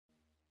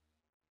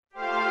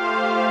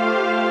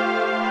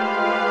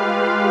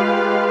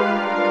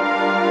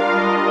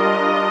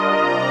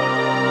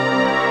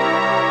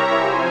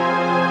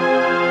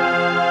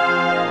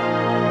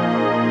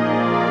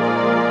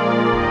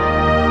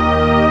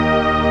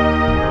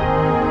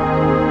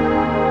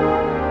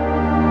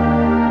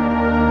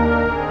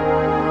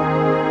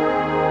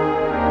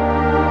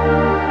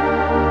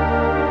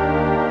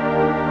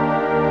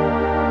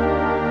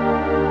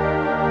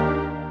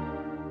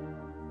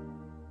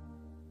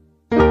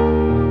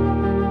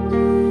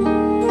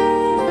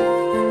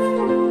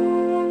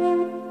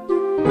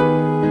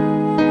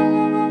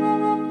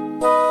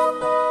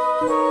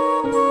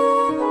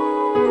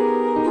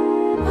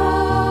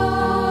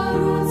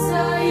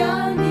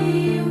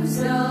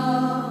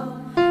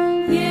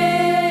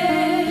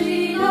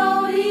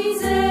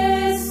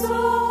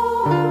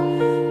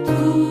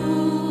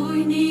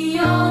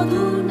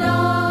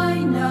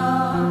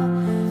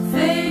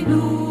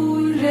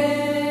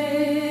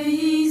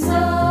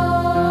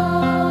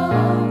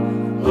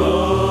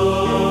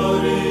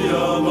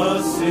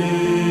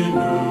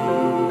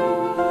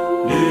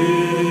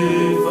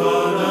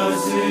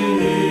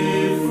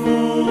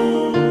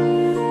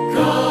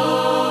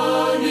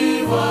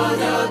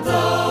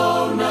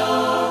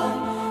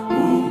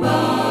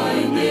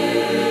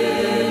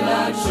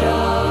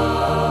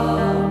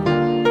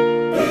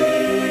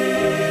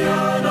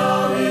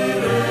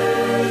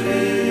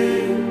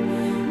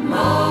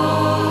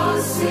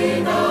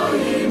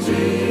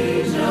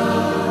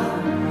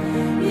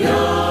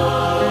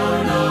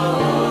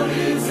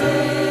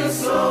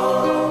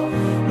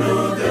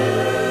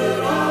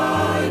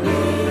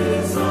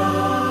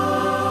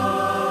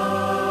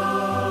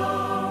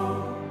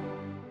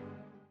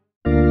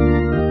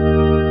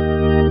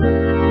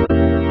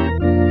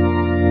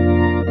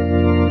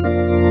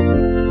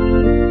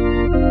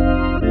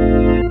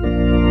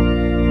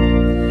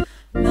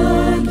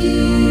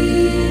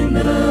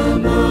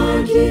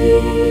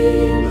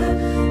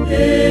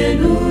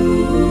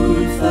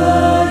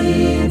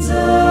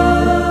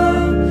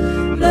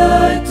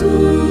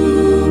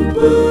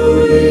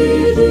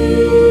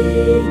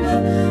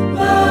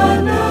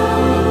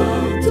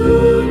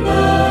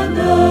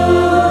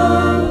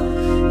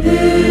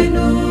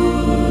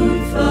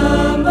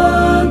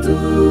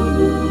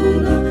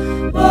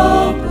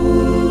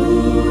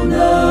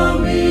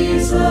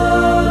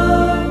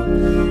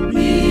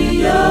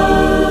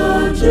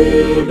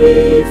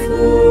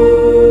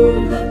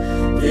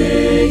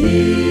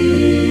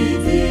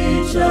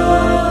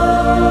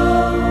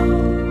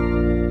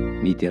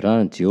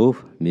miderana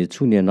Jehova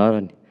miantsoa ny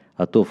anarany,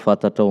 ataovy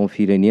fantatra ao amin'ny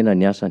firenena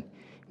ny asany,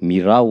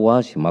 miraha ho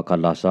azy,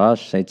 mankalaza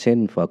azy,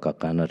 saintsainy ny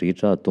fahagagana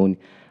rehetra ataony,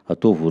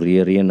 ataovy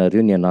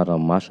reherenareo ny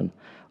anarany masina.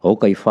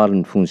 Aoka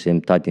hifaly ny fony izay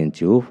mitady an'i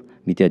Jehova,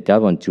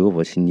 mitadiavany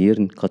Jehova sy ny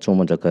heriny, ka tsy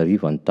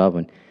mandrakariva ny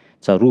tavany.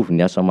 Tsarovy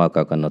ny asa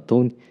mahagaga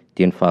nataony,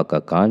 dia ny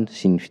fahagagany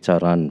sy ny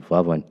fitsarany ny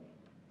vavany.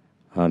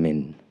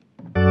 Amen.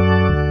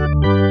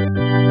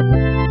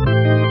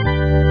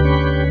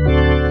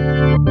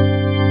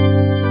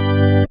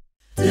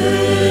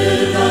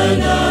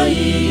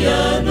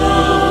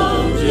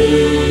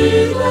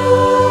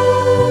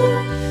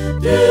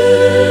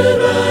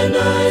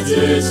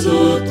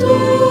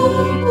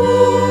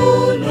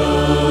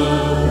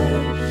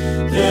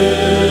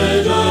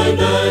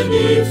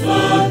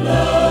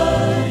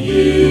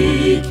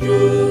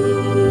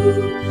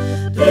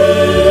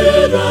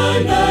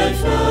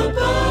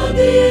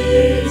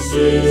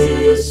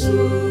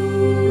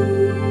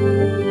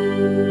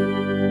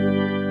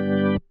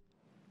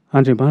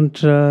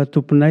 Andriamanitra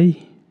tomponay,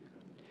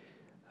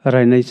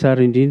 rainay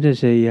tsara indrindra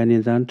izay any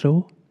an-danitra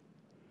ao,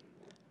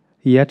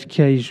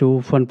 hiatrika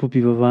izao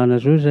fanompoam-pivavahana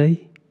zao zay,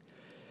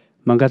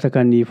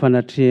 mangataka ny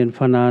fanatrehan'ny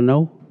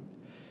fanahinao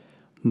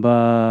mba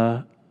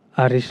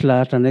haresy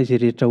lahatra anay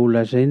izay rehetra ho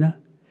lazaina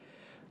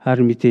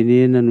ary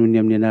mitenena noho ny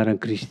amin'ny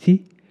anaran'i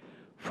Kristy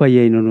fa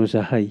hiainanao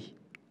zahay.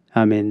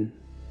 Amen.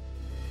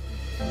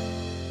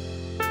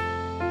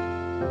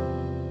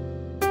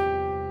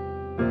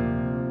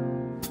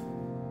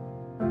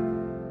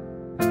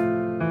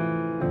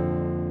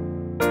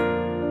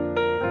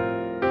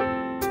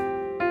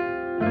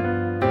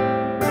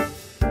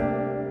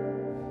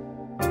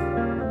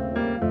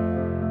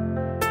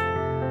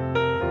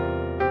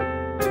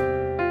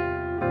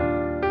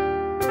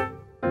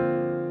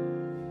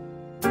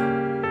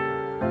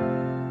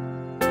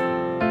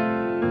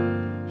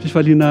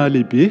 Fifaliana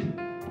lehibe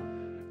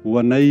ho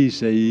anay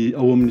izay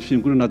ao amin'ny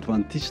fiangonana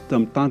adventiste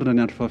mitandrina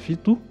ny andro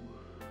fahafito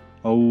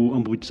ao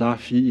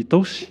Ambohijafy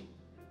Itaosy,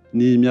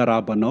 ny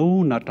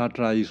miarabanao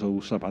natratra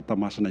izao sabata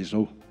masina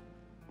izao.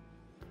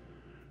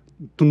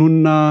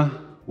 Tononina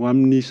ho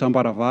amin'ny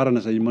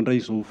sambaravarana izay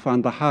mandray izao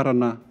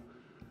fandaharana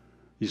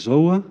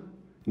izao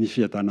ny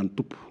fiadanan'ny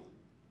Tompo.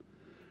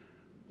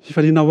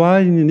 Fifaliana ho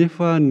ahy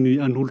nefa ny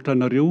anolotra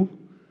anareo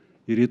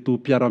ireto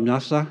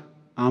mpiara-miasa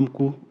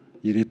amiko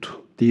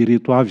ireto. Dia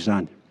ireto avy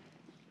izany.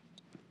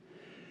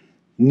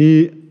 Ny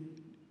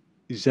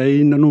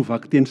izay nanao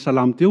vaky teny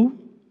salamy teo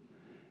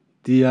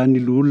dia ny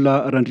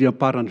loholona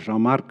Randriamparany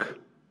Jean-Marc.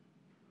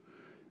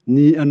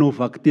 Ny anao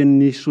vaky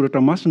tenin'ny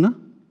soratra masina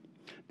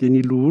dia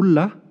ny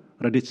loholona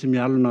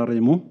Randretsimialona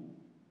Raymond.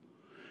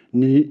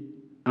 Ny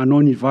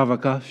anao ny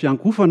vavaka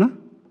fiankofana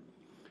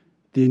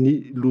dia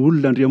ny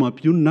loholona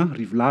Andriamampionina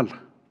Rivolala.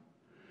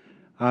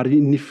 Ary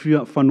ny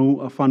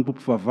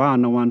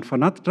fanompoam-pivavahana ho an'ny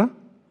fanatitra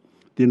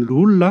dia ny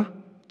loholona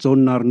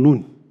Jaona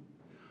Ronono.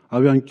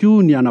 Ao ihany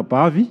koa ny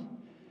anabavy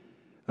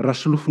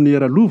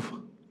Rasolofonera Lova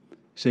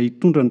izay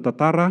hitondra ny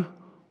tantara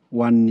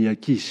ho an'ny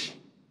ankizy.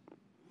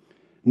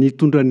 Ny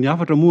hitondra ny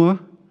hafatra moa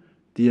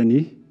dia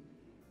ny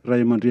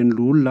Ray aman-dren'ny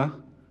loholona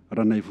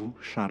Ranaivo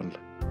Charles.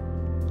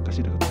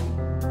 Kasitraka.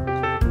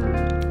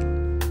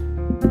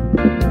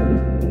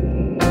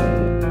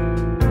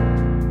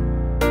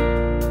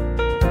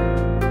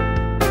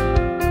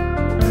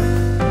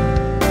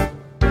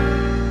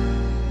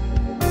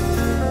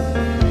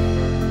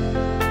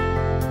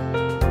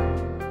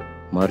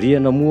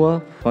 Mariana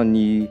moa fa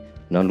ny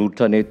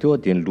nanolotra anay teo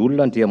dia ny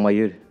loholona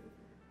Andriamahery,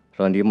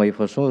 raha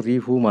Andriamahefason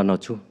rivo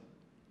manatsoa.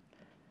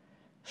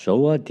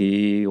 Zao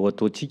dia ho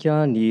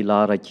ataontsika ny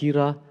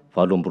laharan-kira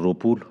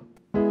 8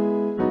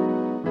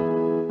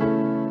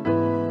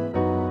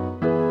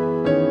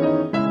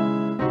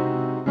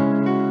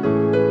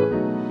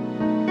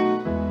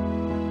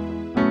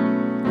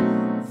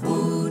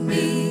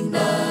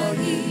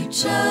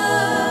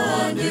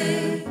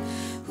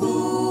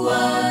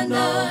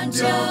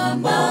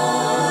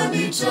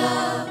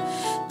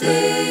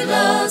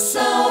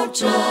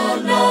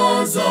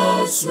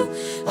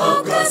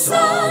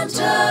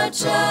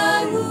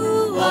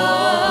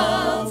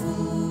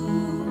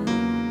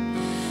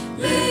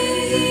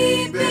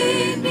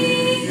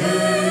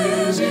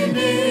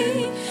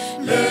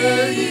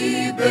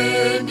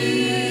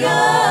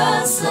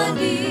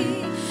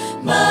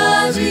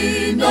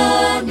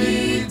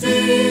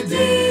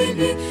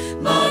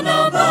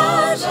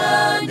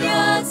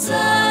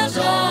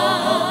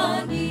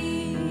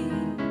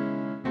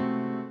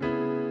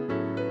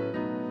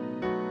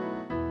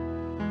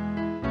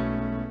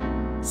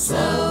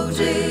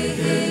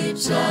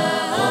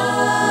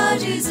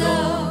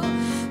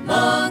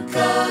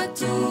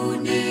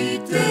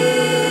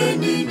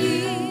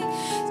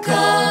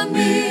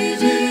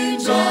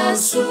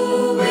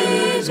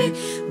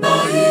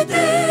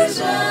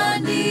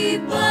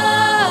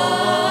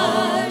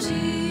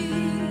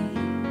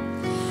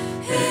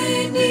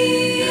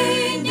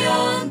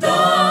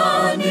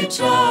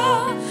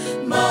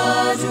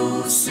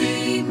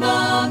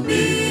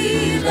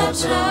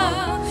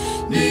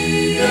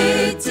 Ni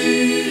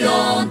eti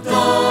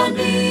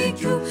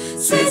antanikyo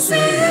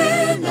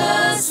sese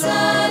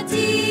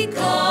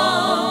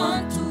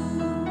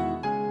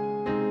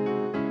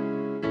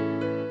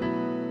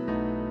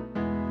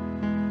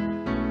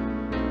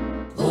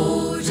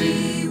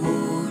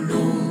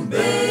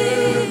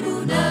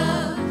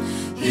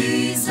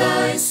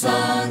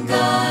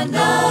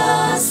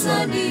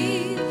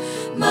sanganasany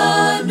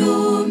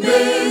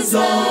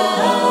manomeza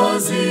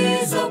azy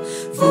zao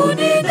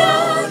vonina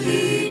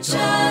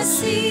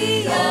hitrasy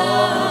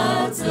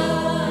aja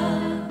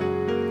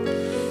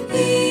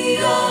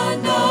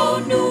ianao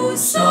no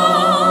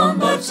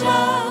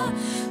sambatra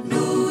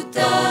no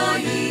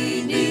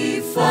tahiny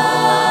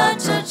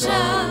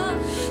fatratra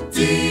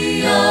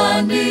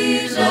tiany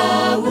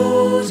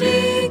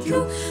raoriko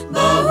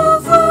mba ho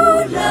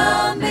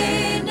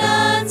volamena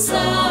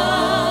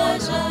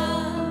tsara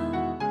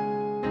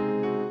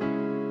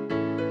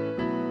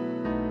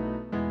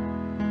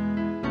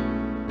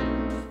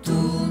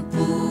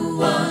tompo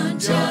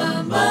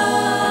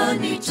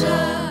andriamanitra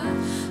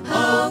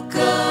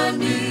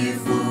aokany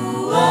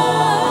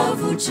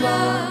voavotra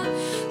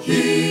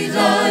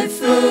hiray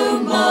feo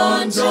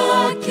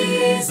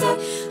mandrakiza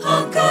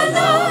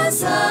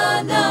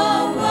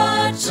ankalazanao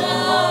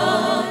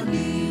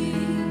atrany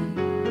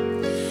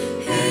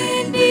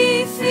eny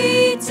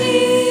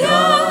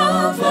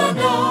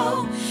fitiavanao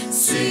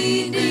sy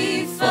ny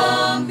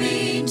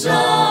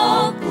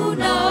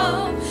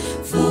famindramponao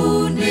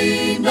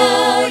vonina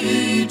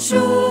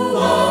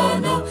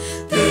itroanao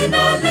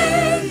tena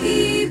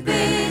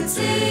lehibe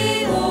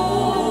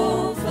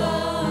Jehova.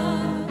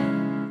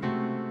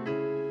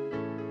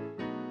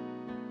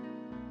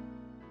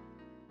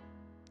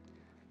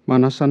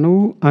 Manasanao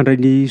andray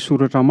ny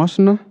soratra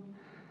masina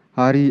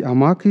ary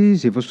amaky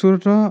izay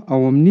voasoratra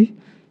ao amin'ny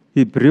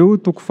Hebreo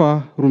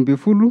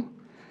 12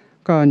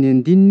 ka ny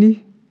andininy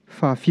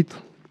 7.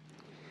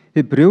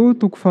 Hebreo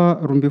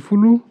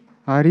 12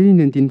 ary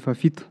ny andininy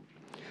 7.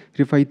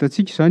 Rehefa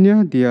hitantsika izany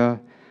a dia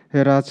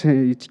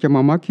rahantsika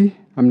mamaky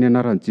amin'ny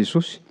anaran'i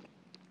Jesosy.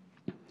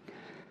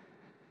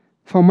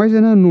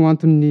 Famaizana no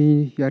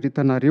antony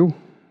iaretanareo.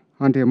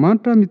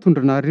 Andriamanitra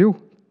mitondra anareo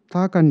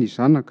tahaka ny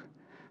zanaka.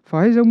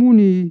 Fa aiza moa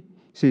ny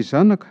izay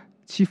zanaka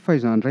tsy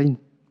fahaizan-drainy.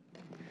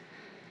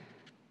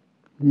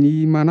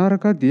 Ny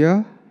manaraka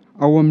dia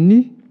ao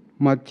amin'ny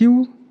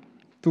Matio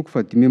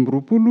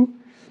 5:20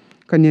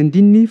 ka ny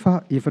andininy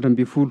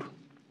 7.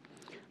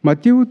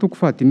 Matio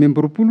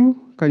 5:20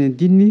 ka ny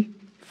andininy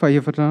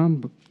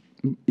 7.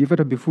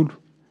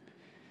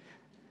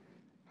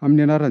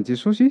 Amin'ny anaran'i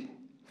Jesosy,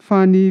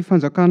 fa ny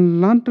fanjakan'ny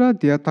lanitra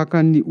dia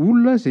tahaka ny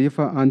olona izay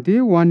efa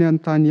andeha ho any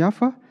an-tany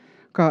hafa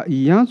ka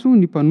hiantso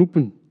ny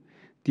mpanompony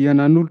dia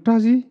nanolotra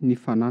azy ny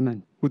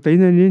fananany.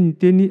 Hotainany ny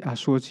teny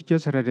asoantsika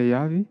tsirairay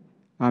avy.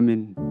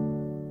 Amen.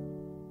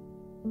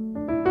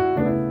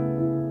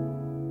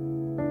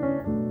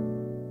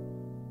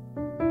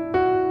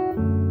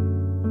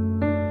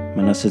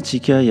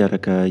 Manasantsika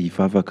hiaraka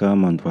hivavaka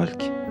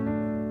mandohalika.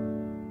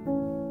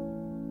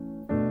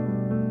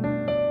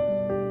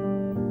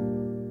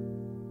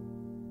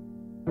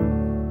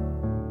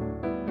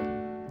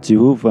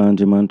 Jehova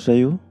Andriamanitra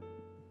io,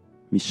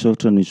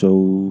 misaotra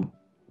izao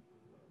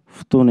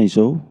fotoana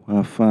izao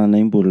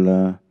ahafahanay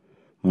mbola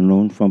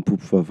manao ny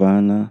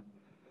fampivavahana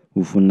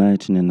ho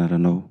voninahitry ny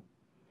anaranao.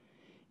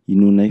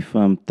 Inonay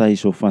fa mitay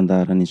izao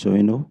fandaharana izao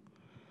ianao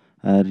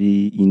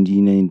ary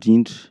indrina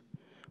indrindra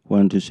ho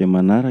andreo izay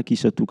manaraka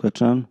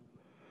isan-tokantrano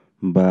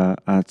mba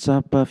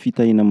ahatsapa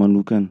fitahina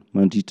manokana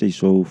mandritra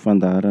izao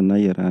fandaharana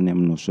iarahany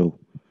aminao izao.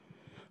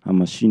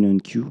 Hamasinany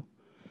koa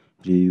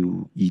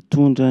ireo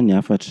hitondra ny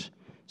hafatra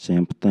izay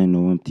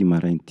ampitainao amin'ity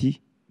marain'ity,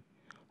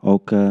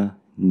 aoka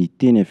ny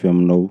teny avy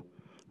aminao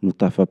no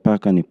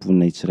tafapaka ny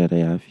amponay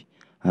tsirairay avy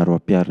ary ho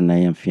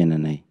ampiarinay amin'ny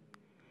fiainanay.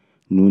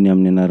 Noho ny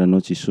amin'ny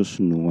anaranao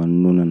Jesosy no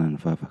hanonana ny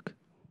vavaka.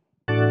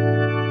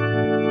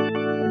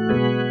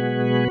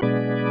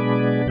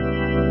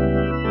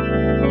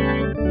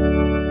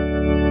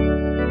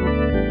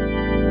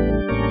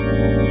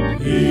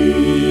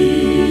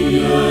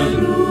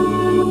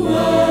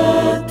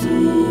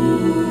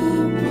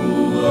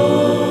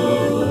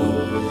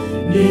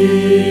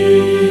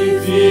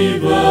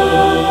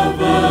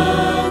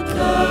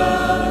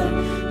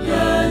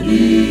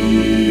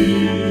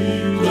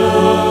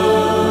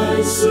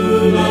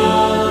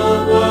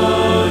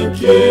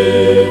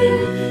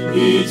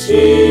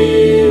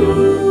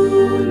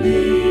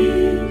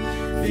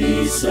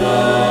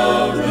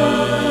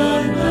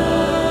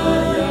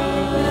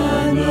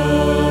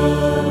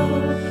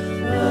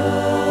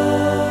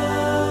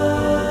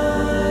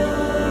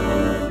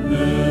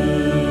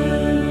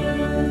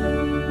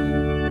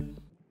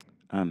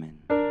 Amen.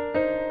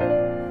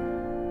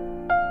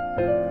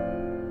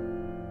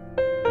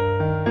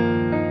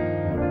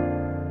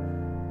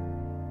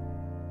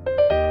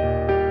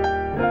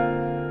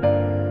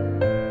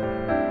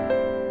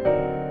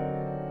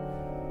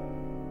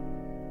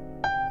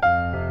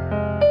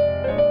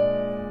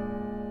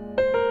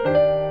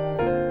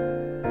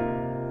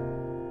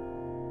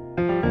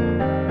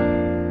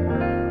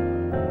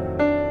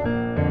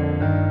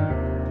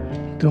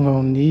 Tonga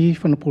amin'ny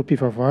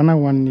fanampom-pivavahana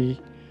ho an'ny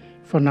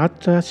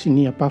fanatitra sy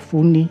ny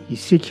ampahafony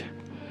isika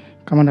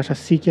ka manasa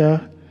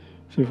sika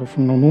izay efa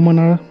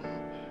finanomana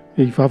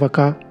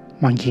hivavaka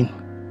mangina.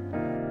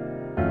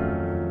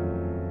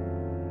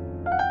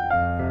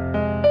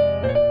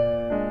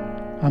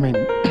 Amen.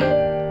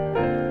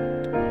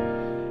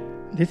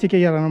 dia tsika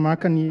iarana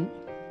maka ny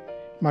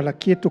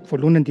Malakia toko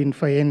voalohany andininy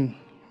fahaenina.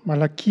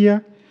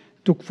 Malakia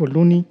toko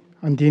voalohany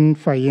andininy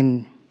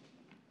fahaenina.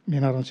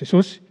 Mianaran'i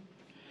Jesosy.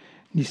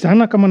 Ny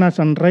zanaka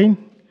manaja ny rainy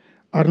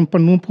ary ny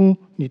mpanompo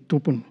ny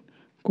tompony.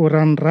 Koa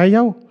raha ny ray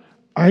aho,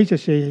 aiza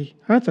izay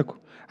ajako,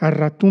 ary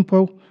raha tompo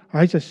aho,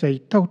 aiza izay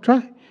tahotra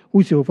ahy,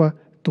 hoy Jehovah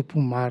tompo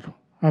maro.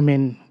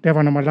 Amen.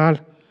 Ravana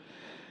malala.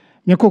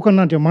 Miankoaka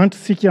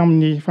an'Andriamanitra sika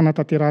amin'ny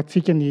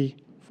fanatanterantsika ny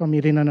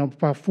famerenana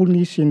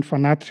mpahafolony sy ny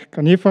fanatitra.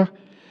 Kanefa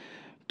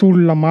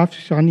tolona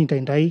mafy izany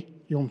indraindray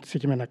eo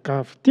amintsika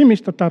mianakavy. Ty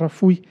misy tantara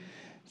fohy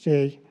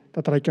izay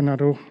tantaraiko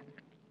anareo.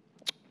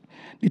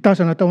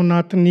 Nitazana tao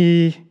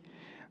anatin'ny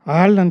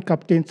alina ny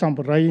kapiteny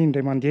Tsamboray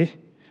indray mandeha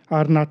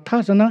ary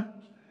natazana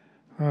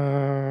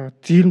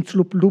jiro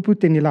mitsilopolopo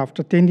teny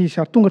lavitra teny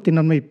izy ary tonga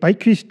tena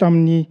mibaiko izy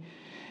tamin'ny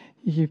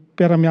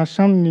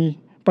mpiara-miasa aminy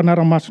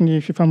mpanara-masony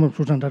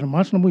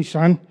fifamoivoizan-dranomasina moa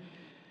izany.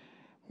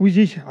 Hoy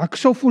izy,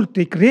 akizao 10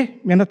 degré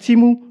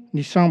mianatsimo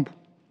ny sambo.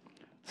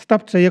 Tsy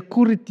tapitrizay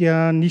akory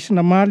dia nisy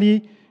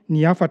namaly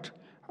ny afatra.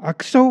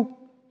 Akizao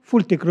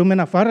 10 degré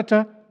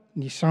mianavaratra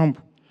ny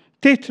sambo.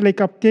 Tezitra ilay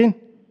kapiteny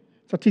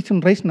satria tsy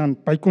niraisina ny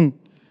baikony.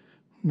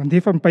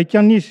 Mandefa mibaiko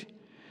ihany izy.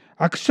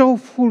 Akizao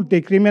 10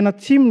 degré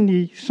mianatsimo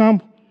ny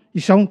sambo.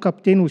 Izao ny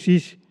kapiteny hozy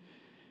izy.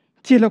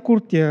 Tsy ela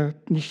akory dia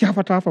nisy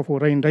afatra hafa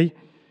voaray indray.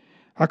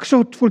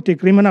 Akizao 10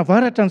 degré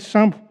mianavaratra ny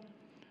sambo.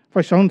 Fa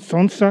izao ny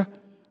jaonsa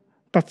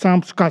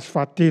tatsambo sy gazy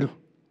fahatelo.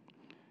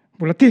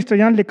 Mbola tezitra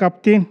ihany ilay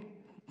kapiteny.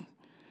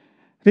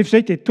 Rehefa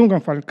izay dia tonga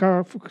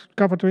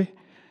mivalikafatra hoe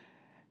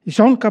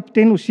izao ny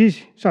kapiteny hozy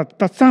izy sady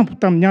tatsambo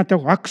tamin'ny anty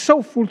aho.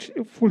 Akizao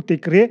 10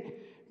 degré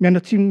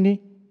mianatsimo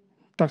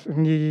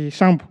ny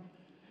sambo.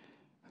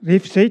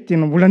 Rehefa izay dia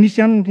mbola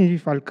nisy ihany ny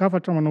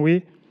valikafatra manao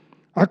hoe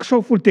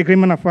akizao 10 degré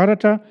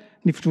mianavaratra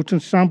ny fizotry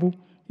ny sambo.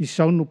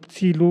 Izao no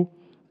mpitsilo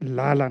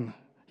lalana.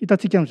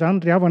 Hitantsika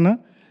amin'izany ry havana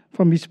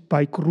fa misy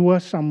baiko roa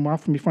samy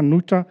mafy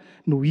mifanohitra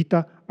no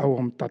hita ao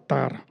amin'ny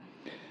tantara.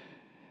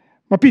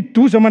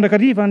 Mampidi-doza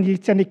mandrakariva ny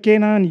tsy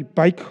anekena ny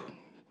baiko.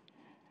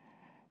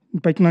 Ny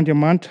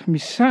baikon'Andriamanitra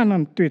misana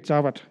ny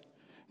toe-javatra.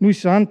 Noho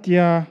izany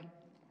dia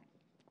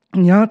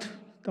ny antso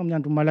tamin'ny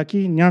andro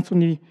Malakia, ny antso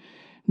ny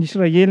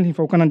Israely, ny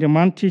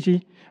vahoakan'Andriamanitra izy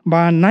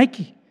mba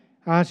hanaiky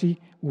azy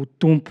ho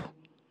tompo.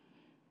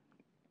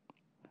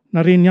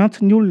 Nareny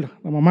antso ny olona,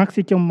 raha mamaky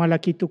isika amin'ny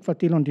Malakia toko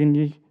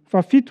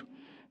 7:7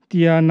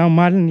 dia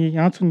namaly ny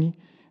antsony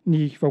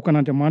ny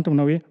vahoakan'Andriamanitra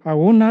manao hoe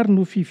ahoana ary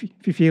no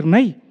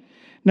fiverinay?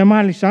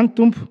 Namaly izany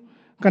tompo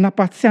ka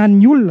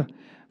nampatsiahan'ny olona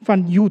fa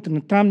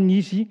niodina taminy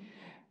izy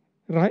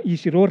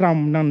ireo raha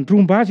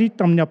nandromba azy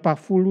tamin'ny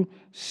ampahafolo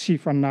sy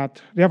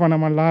fanatitra. Ry havana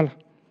malala.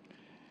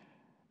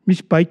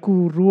 Misy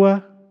baiko roa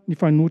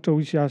nifanohitra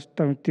hoy izy azy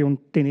teo ny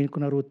teneniko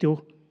nareo teo.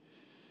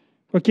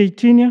 Fa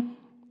ankehitriny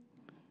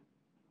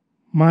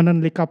manana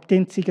ilay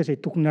kapitentsika izay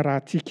tokony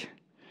arahantsika.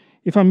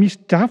 Efa misy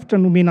drafitra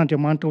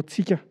nomen'Andriamanitra ao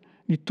tsika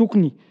ny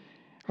tokony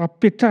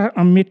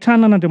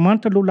ametrahana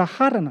an'Andriamanitra aloha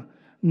laharana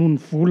noho ny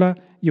vola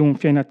eo amin'ny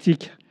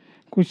fiainantsika.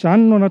 Koa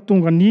izany no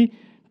nahatonga ny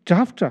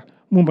drafitra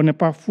momba ny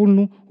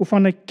ampahafolo ho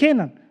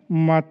fanankenana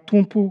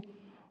mahatompo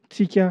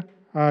tsika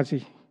azy.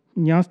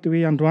 Ny antso dia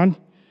hoe androany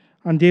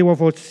andeha ho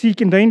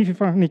avaotsika indray ny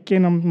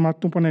fifanekena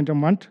mahatompo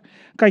an'Andriamanitra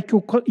ka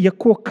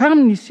hiakoaka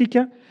aminy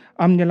isika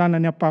amin'ny alàna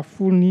ny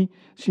ampahafolony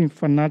sy ny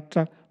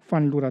fanatitra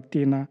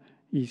fanoloran-tena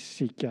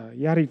isika.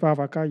 Hiary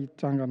hivavaka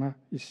hitsangana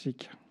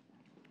isika.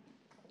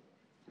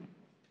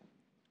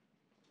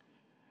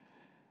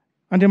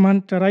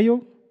 Andriamanitra ray eo,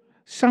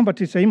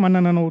 sambatra izay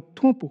manana anao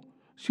tompo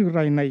sy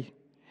rainay.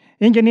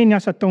 Engane ny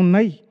asa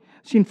taonay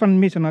sy ny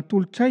fanomezana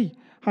tolotsay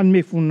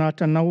hanome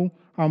voninahitra anao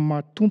amin'ny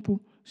mahatompo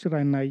sy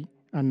rainay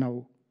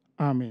anao.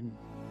 Amen.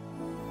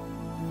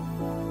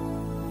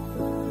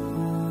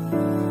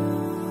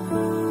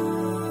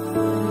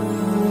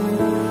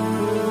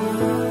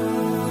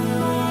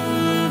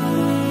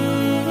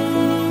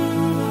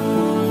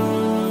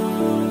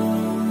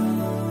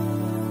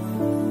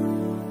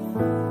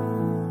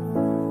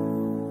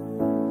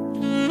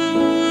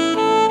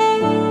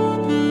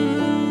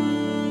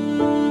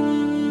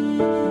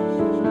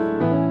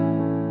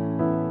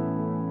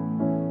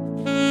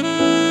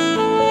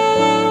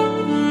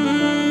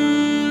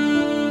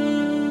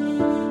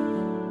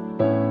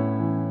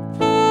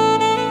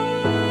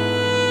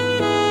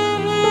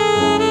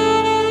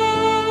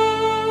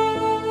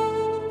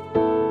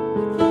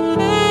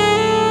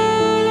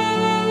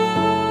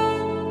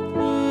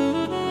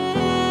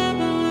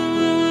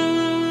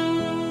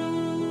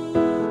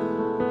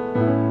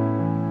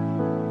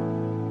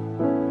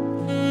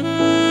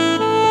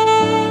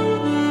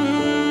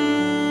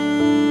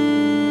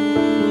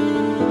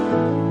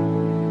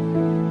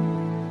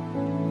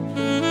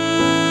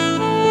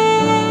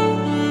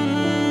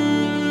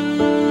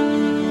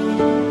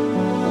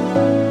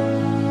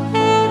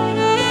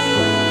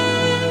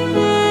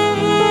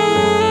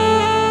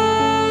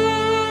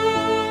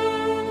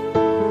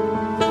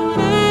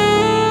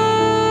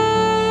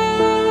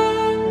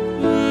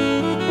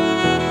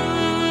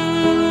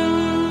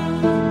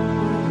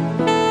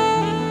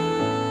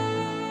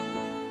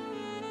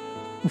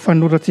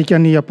 mifanoratsika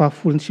ny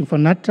ampahafolony sy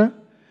mifanatitra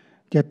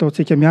dia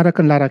ataontsika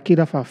miaraka ny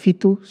larakira fa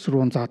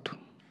 700.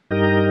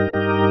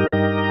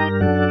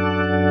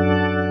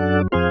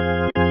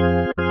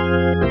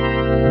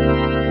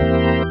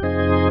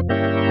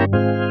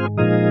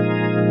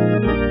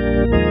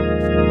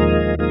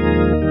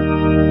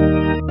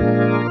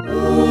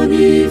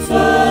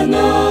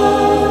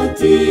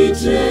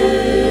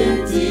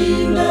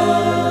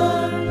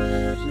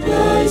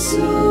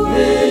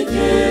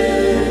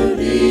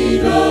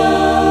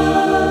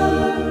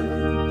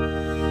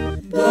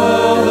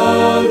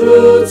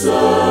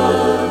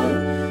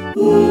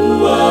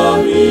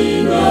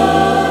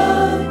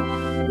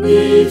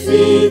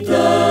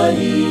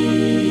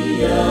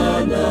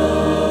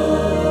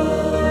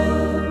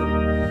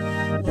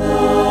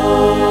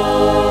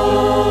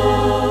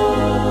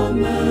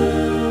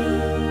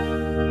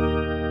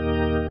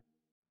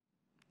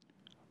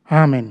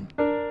 Amen.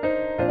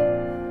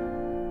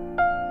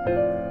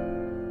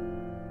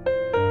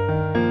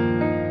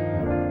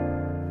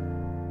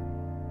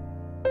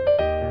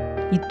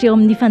 Hitreo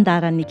amin'ny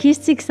fandaran'ny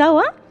ankizy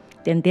zao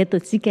dia andeha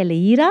ataontsika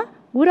ilay hira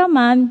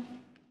oramamy.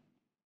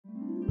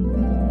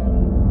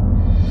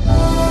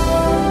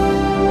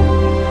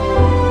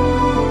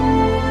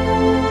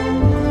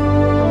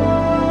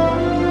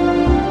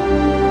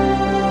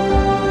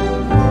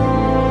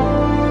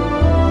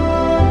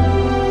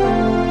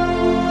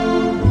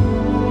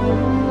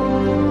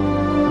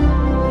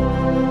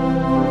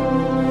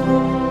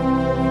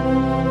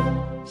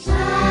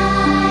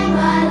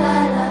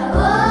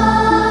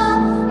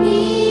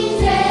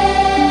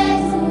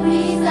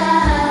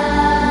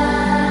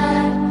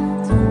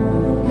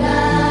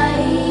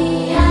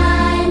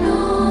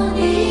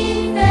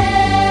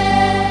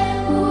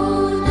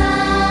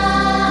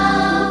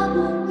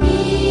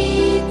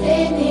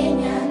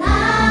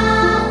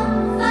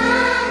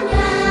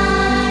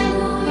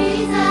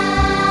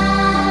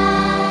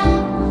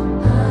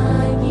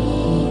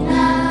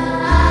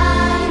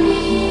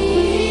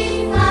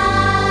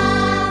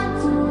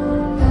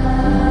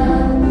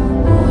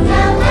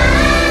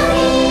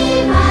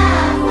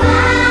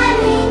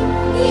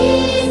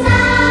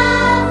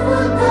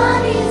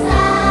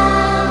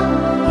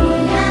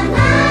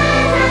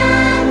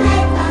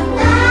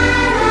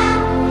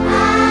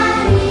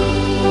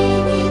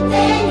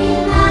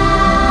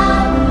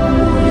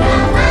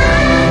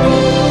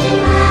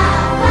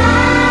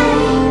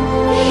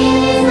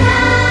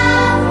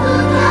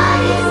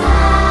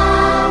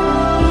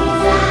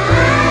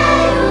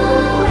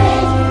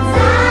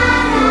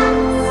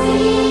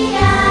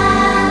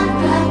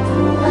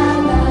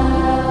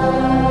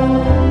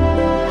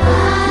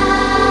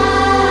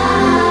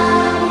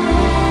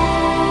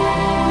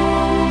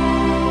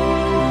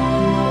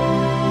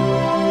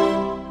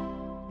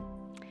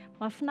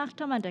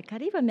 Mahafinaritra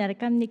mandrakariva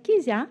miaraka amin'ny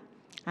ankizy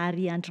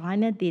ary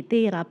androany dia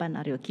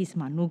teherabanareo ankizy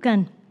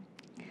manokana.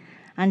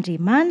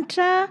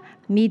 Andriamanitra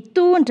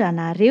mitondra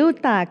anareo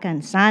tahaka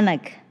ny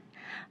zanaka.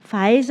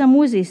 Fa aiza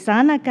moa izay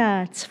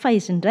zanaka tsy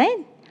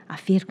faizindrainy?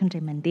 Averiko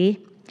indray mandeha.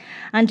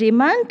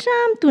 Andriamanitra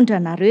mitondra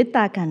anareo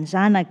tahaka ny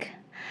zanaka.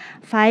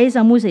 Fa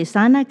aiza moa izay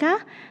zanaka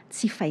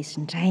tsy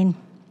faizindrainy?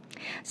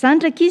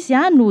 Izany ankizy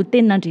no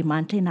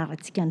tenin'Andriamanitra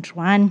ianarantsika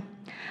androany.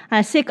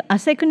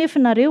 Asaiko nefa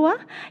nareo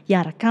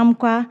hiaraka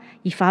amiko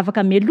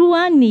hivavaka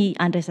mialoha ny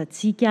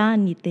andraisantsika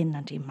ny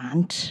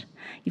tenin'Andriamanitra.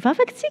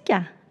 Hivavaka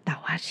tsika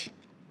dahoary.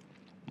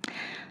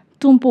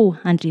 Tompo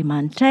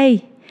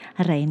Andriamanitray,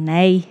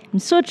 Rainay,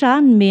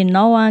 misaotra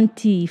nomenao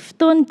an'ity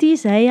fotoana ity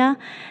izay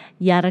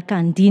hiaraka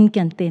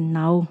andinika ny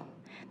teninao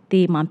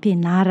dia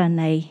mampianara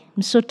anay.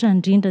 Misaotra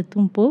indrindra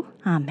Tompo.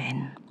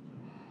 Amen.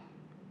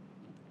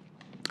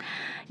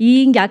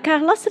 I nga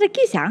Carlos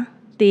rakizy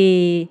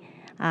dia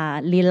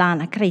lehilahy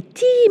anankiray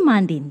tia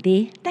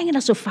mandehandeha.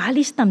 Tegna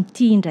soavaly izy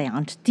tamin'ity indray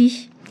andro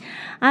ity.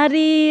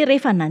 Ary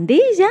rehefa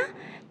nandeha izy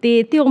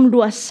dia teo amin'ny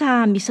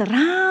lohasaha misy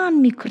rano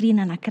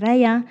mikoriana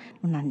anankiray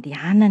no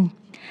nandehanany.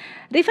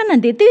 Rehefa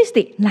nandeha teo izy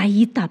dia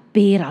nahita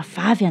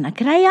beravavy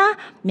anankiray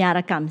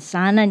miaraka amin'ny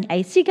zanany.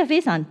 Haitsika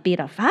ve izany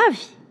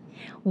beravavy?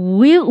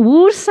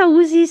 Orsa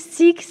ozy izy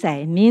tsika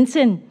izay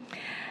mihitsiny.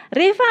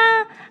 Rehefa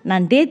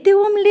nandeha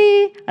teo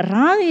amin'ilay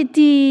rano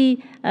ity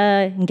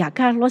nga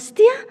Carlos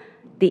ity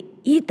dia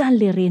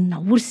hitan'ilay renina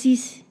orsa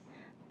izy.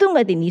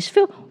 Tonga dia nisy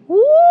feo.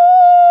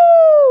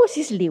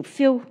 Sisy leo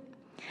feo.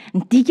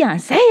 Ny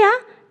dikan'izay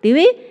dia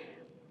hoe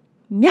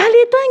miala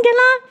eto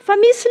aingana fa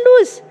misy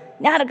loza.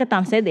 Niaraka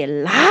tamin'izay dia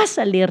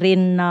lasa ilay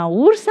renina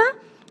orsa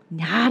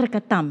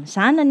niaraka tamin'ny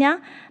zanany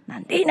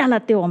nandeha niala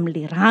teo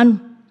amin'ilay rano.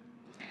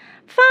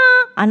 Fa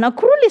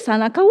anankiroa ilay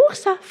zanaka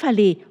orsa fa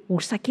ilay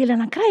orsa kely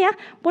anankiray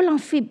mbola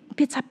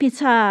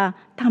mipetsapetsa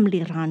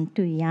tamin'ilay rano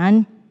teo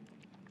ihany.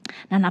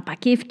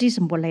 Nanapa-kevitra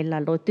izy mbola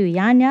ilalao teo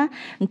ihany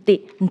dia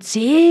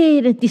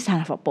nijery ity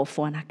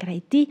zava-baovao anankiray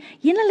ity.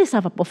 Inona ilay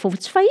zava-baovao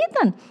tsy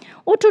fahitany?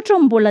 Ohatrohatra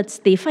mbola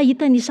tsy dia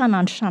fahitany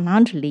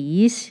isan'andro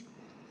ilay izy.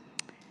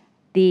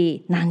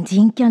 Dia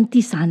nandinika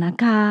an'ity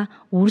zanaka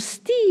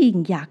orsa ity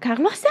nga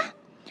Carlos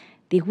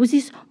dia hozy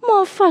izy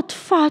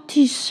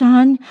mahafatifaty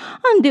izany.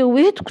 Andeha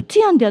hoentiko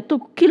ity andeha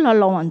ataoko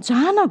kilalao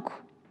an-janako.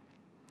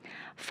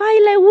 fa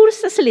ilay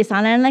orsa sy le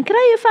zanany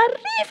anankiray efa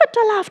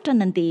rifatra lavitra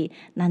nandeha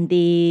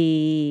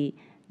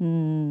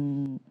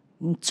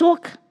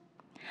mitsoaka.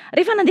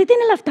 Rehefa nandeha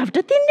tena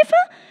lavidavitra teny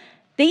nefa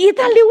dia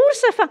hitan'le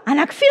orsa fa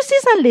anankifiry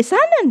sisa n'le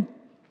zanany.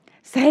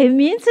 Zay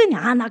mihitsy ny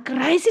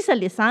anankiray sisa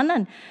le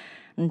zanany.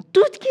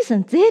 Nitotika izy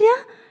nijery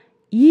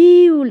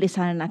io le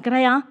zanany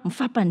anankiray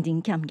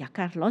mifampandinika amin'ny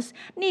Carlos.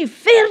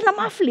 Niverina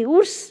mafy le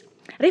orsa.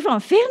 Rehefa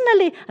miverina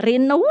le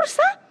renina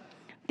orsa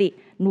dia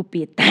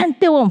nobedany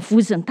teo amin'ny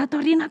voziny tato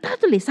aoriana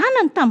tato le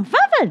zanany tamin'ny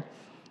vavany.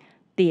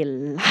 Dia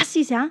lasa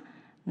izy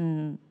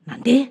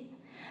nandeha.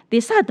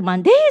 Dia sady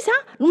mandeha izy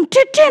no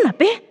mitretrena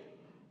be.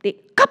 Dia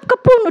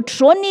kapokapohiny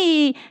ohatr'izao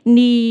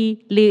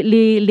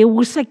le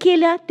orsa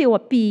kely teo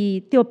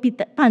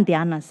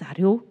am-pandehanany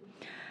zareo.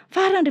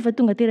 Farany rehefa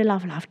tonga tery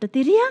lavilavitra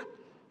tery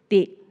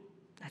dia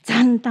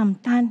najanony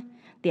tamin'ny tany.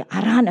 Dia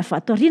arahany avy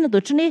ato aoriana dia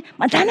ohatrany hoe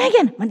mandany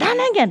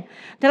aingana.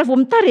 Dia raha vao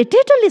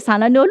mitaretrehitra le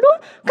zanany eo aloha,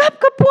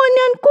 kapokapohany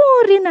ihany koa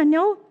aorianany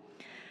ao.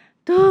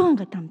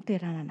 Tonga tamin'ny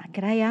toerana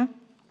anankiray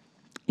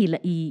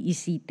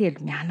izy telo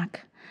mianaka.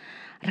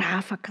 Raha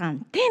afaka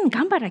niteny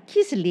ngamba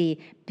rakizy le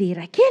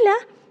bera kely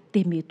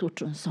dia mety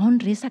ohatran'izao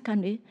ny resaka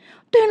ny hoe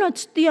tena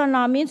tsy tia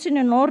anahy mihitsy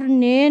ianao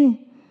roneny.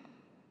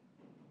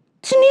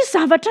 Tsy nisy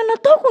zavatra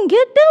nataoko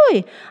nge teo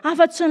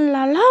afa-tsy ny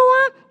lalao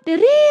dia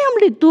ry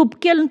amin'ilay dobo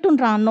kely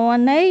nitondranao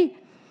anay.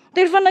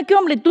 Dia rehefa nakeo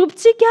amin'ilay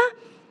dobontsika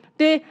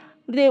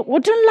dia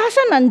ohatrany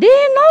lasa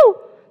nandeha ianao.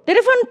 Dia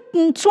rehefa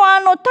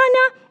nitsoahanao tany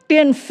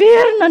dia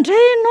niverina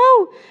indray ianao.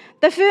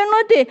 Dia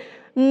feonao dia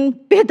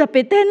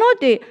bedabetainao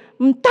dia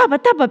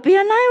mitabataba be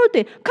anahy eo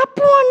dia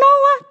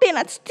kapohanao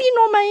tena tsy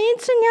tianao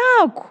mahitsy ny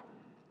ahako.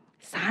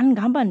 Izany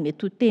ngamba ny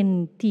mety ho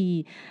tenin'ity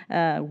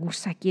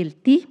orsa kely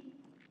ity.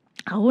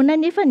 Ahoana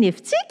nefa ny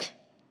hevitsika?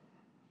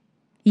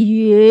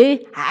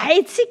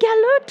 Haitsika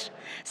loatra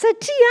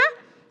satria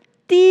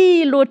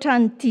tia loatra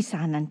n'ity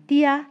zanany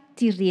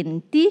ity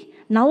reniny ity.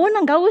 Nahoana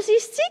nga ozy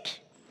izy tsika?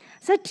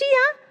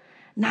 Satria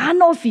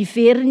nanao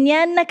viveriny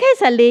ihany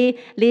kaiza le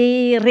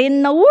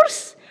renina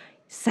orsa.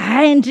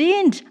 Zay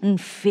indrindra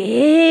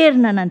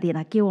niverina nandeha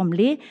nakeo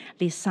amin'le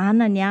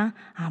zanany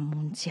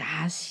hamonjy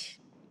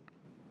azy.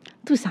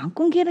 Toy izany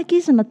koa ngeraka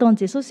izy nataon'i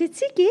Jesosy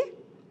antsika.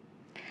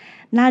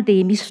 Na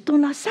dia misy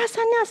fotoana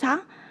sasany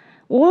aza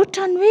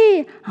ohatrany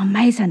hoe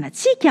hamaizana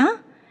antsika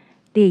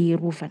dia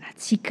hiarovana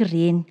antsika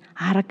ireny.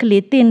 Araka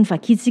ilay teny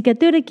vakiantsika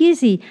teo reka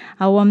izy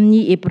ao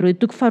amin'ny Hébreu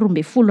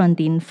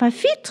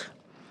 12:17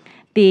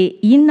 dia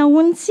inona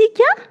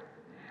honintsika?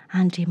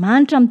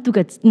 Andriamanitra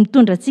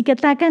mitondra antsika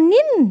tahaka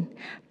ninona?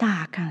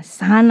 Tahaka ny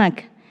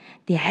zanaka.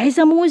 Dia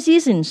aiza moa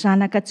izy ny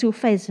zanaka tsy ho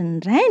faiziny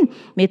rainy?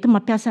 Mety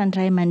mampiasa ny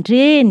ray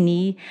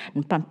aman-dreny,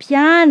 ny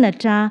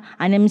mpampianatra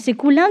any amin'ny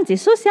sekoly any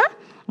Jesosy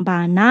mba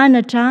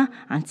hananatra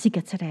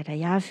antsika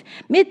tsirairay avy.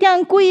 Mety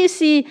ihany koa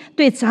izy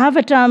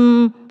toe-javatra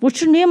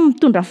ohatrany hoe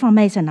mitondra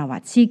famaizana ho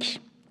antsika.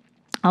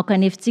 Aoka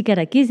nefitsika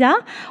rakizy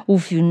ho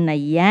vonona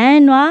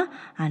iaino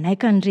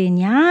anaika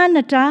an'ireny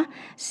anatra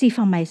sy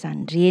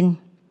famaizan'ireny.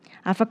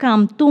 Afaka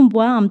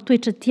mitombo amin'ny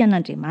toetra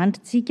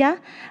tian'Andriamanitra tsika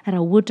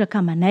raha ohatra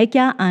ka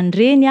manaika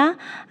an'ireny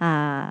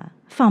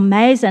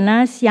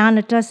famaizana sy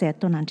anatra izay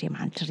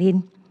ataon'Andriamanitra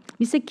ireny.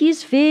 Misy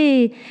ankizy ve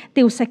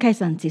te ho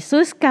sakaizan'i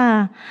Jesosy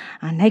ka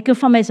anaika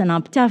famaizana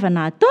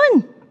ampitiavana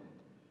ataony?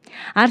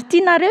 Ary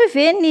tianareo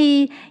ve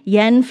ny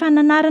iain'ny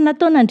fananarana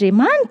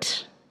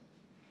ataon'Andriamanitra?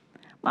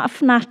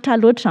 Mahafinaritra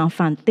loatra ny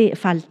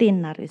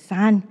valiteninareo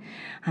izany.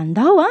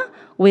 Andao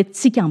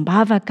hoentintsika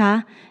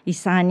ambavaka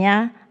izany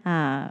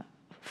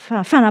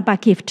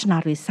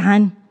fanapahan-kevitrinareo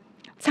izany.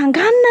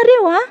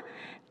 Tsanganinareo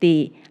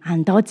dia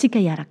andao tsika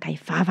hiaraka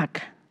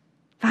hivavaka.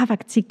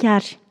 Vavaka tsika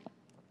ary.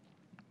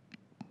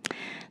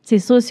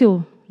 Jesosy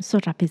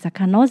misaotra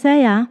betsaka anao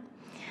izay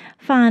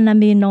fa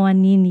hanamenao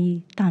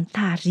an'iny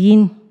tantara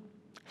iny.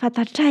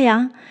 Fantatray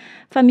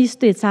fa misy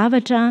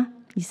toe-javatra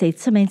izay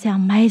tsy maintsy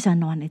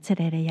hamaizanao anay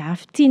tsirairay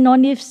avy. Tianao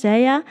nefa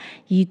izay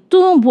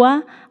hitombo ao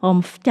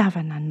amin'ny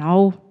fitiavana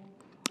anao.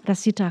 Raha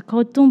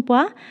sitrakao Tompo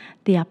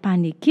dia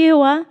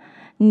hampanekeo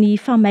ny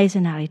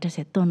famaizana rehetra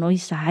izay ataonao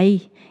izahay,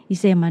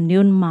 izay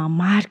maneho ny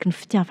mahamariky ny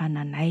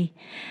fitiavana anay.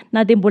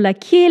 Na dia mbola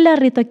kely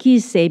reto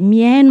ankizy izay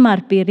miaino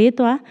marobe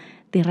reto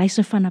dia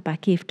raisy ny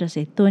fanapahan-kevitra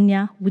izay taony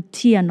ho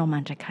tianao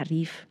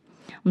mandrakariva.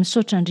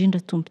 Misaotra indrindra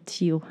Tompo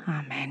tio.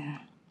 Amen.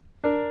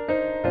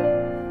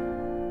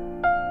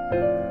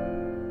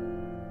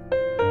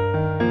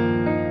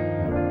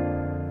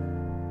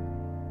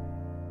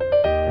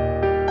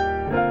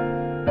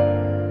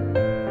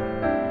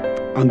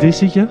 Andeha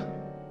isika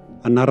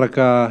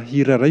anaraka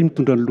hira iray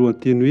mitondra ny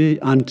lohateny hoe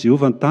any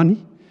Jehovah ny tany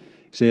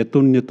izay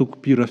ataon'ny atoko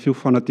mpihira feo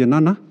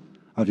fanantenana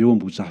avy eo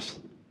Ambohijafy.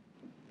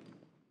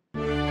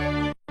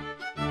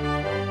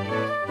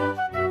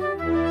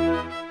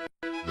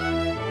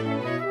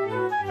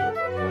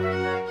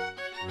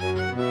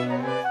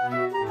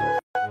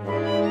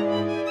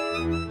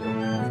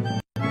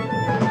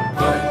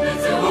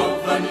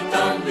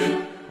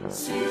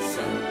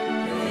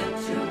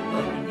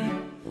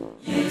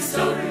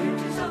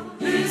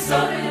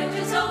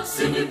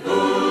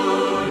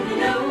 Sinipuni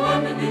na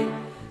wamini,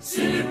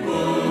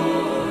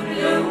 sinipuni.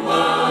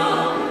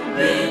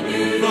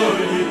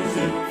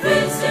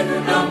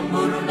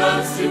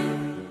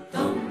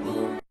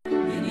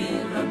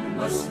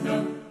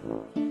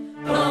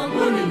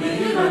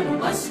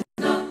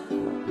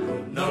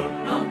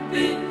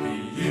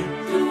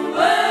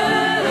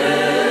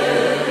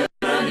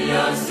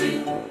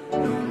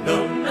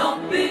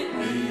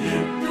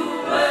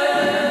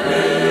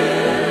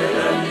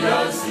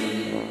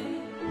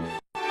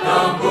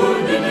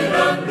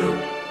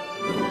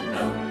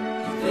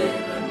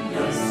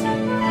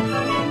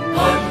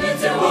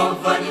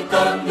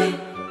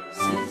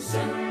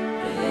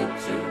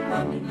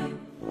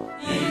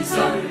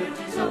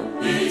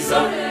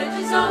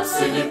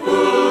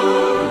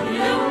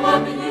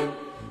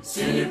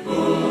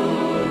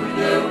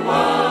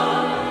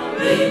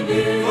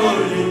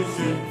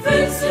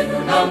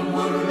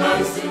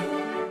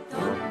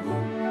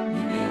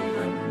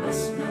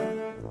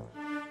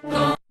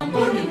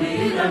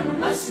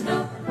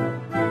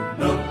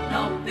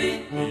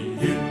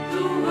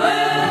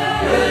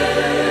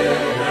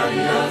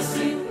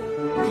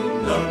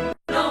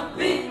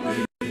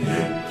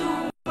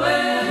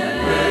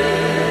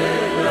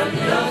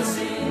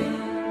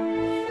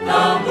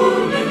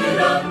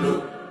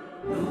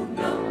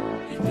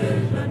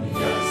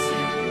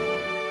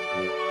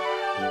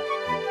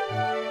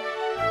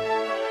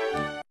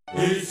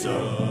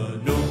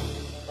 Isano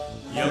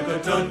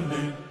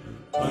yakatane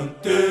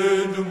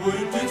antendo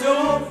muito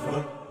jova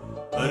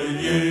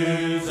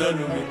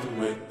ariezano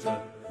mitueta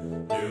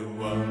eu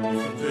amo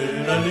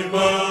vera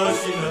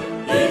limashina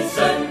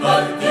isan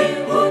marti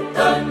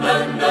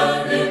utanana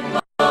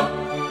lima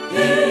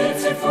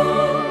itzifu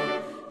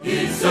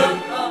isan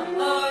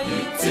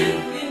itzi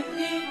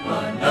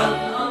mana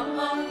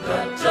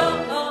kacha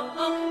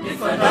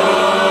ifana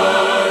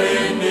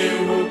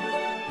iniu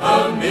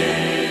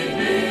amen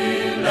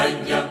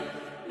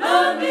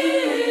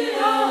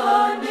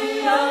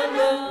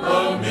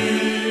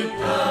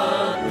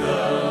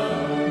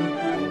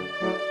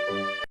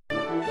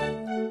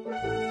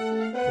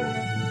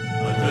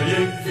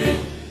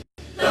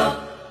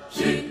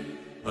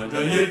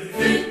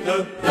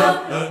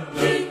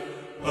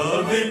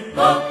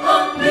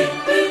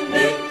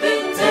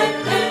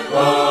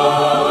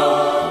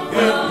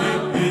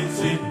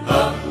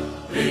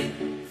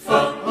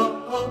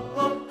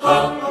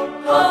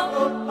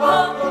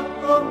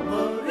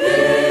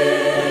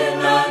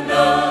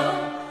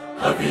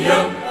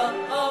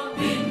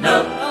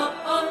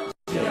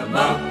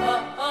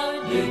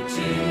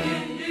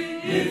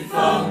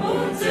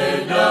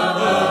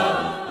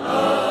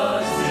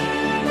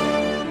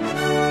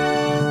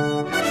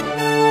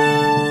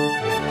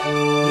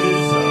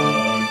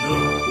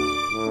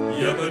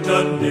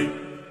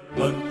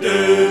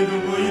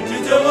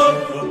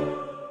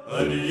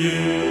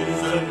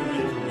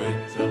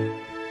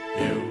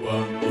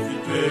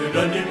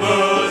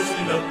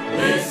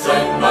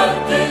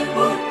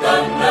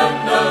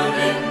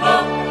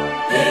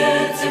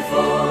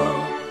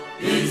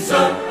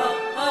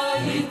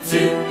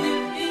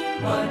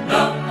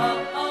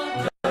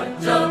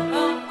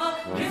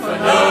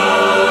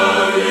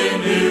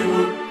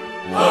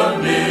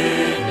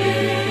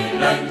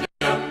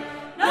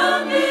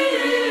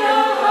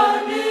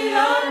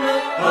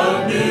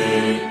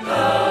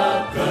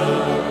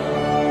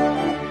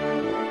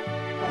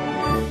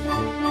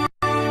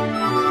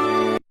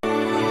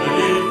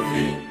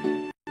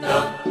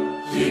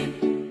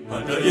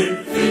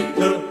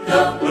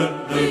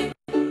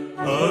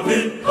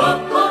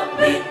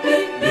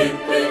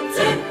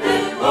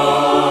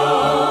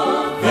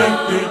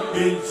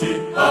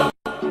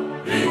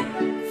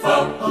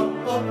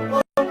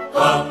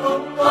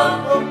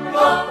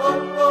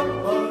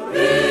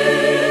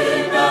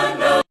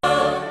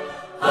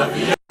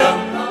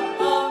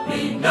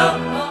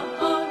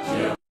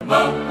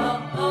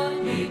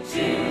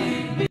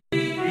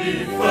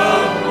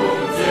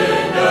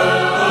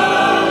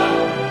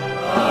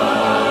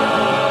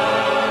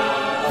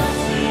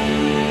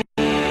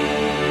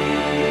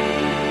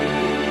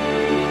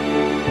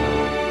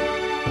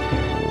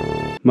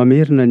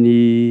Mamerina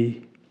ny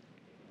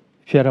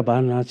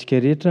fiarabana antsika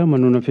rehetra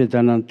manona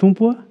fiadanan'ny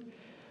tompo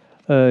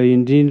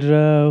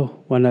indrindra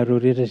ho anareo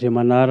rehetra izay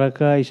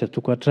manaraka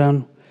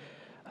isa-tokantrano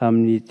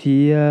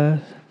amin'ity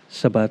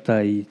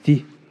sabata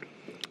ity.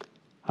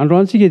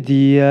 Androantsika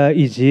dia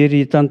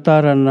ijery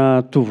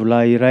tantarana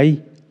tovolahy iray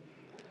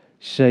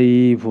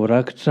izay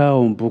voarakitra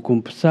ao amin'ny boky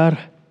mpitsara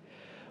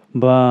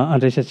mba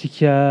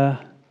andraisantsika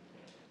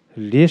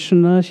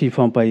lesona sy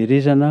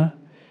fampahirezana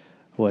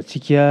ho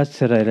antsika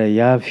tsirairay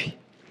avy.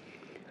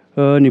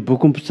 Ny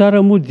boky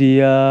mpitsara moa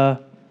dia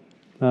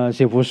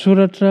izay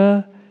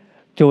voasoratra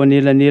teo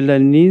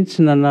anelanelan'ny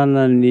tsy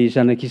nananan'ny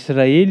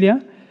zanak'Israely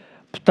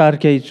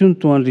mpitarika intsony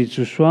toa andry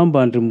Josoa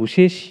mba andry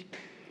Mosesy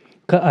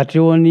ka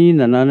hatrehoany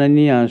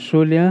nananany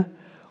Ansôly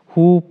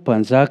ho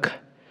mpanjaka.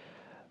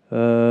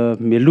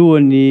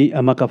 Mialohany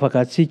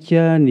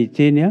makafakantsika ny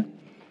teny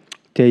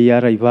dia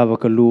hiara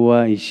hivavaka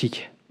aloha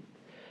isika.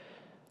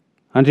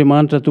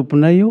 Andriamanitra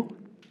tomponay io,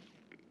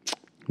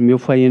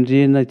 meo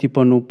fahendrena ity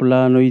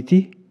mpanompo-lanao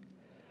ity,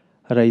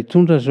 raha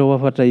hitondra zao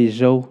afatra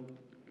izao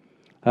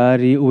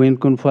ary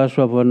hoeniko ny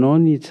fahasoavanao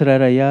ny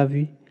tsirairay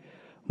avy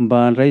mba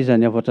handray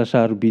izany afatra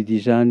sarobidy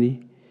izany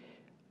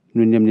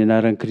noho ny amin'ny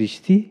anaran'i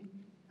Kristy.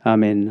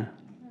 Amen.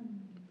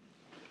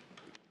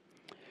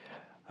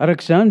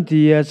 Arak'izany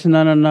dia tsy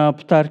nanana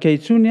mpitarika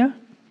intsony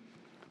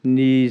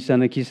ny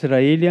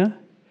zanak'Israely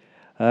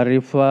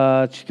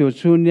rehefa tsy teo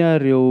intsony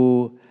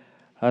ireo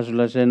azo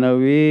lazaina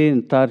hoe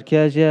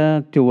nitarika azy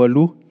teo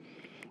aloha,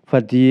 fa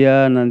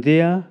dia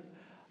nandeha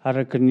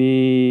araka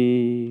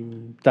ny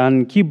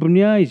tanin'ny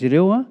kibony izy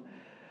ireo.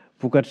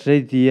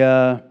 Vokatr'izay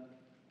dia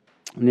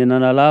ny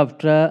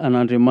nanalavitra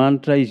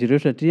an'Andriamanitra izy ireo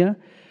satria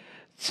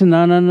tsy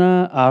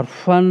nanana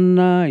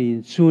arofanina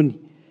intsony.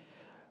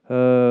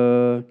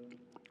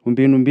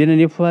 Ombenombena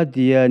nefa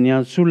dia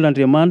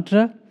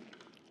niantsolon'Andriamanitra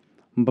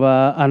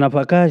mba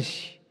hanapaka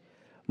azy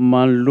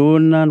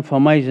manoloana ny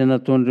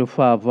famaizana ataon'ireo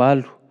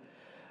fahavalo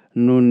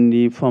noho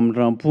ny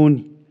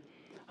famindram-pony.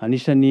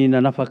 Anisany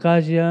nanafaka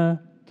azy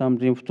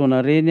tamin'ireny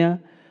fotoana ireny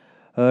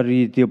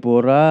ry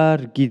Debora,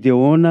 ry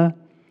Gideona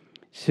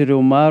sy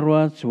ireo maro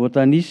tsy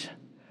voatanisa,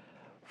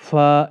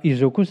 fa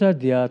izao kosa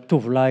dia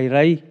tovolahy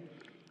iray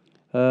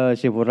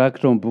izay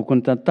voarakitra amin'ny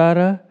bokin'ny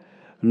tantara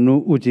no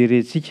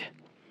hojerentsika.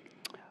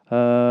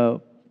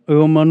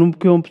 eo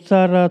manomboka eo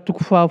ampitsara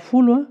toko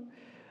 10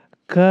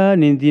 ka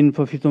ny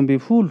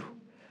 7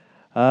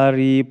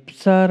 ary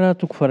mpitsara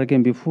toko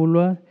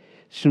 20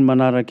 sy ny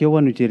manaraka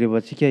eo no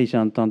ijerevantsika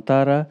izany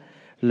tantara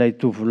ilay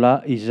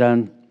tovolahy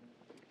izany.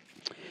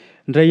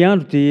 Indray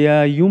andro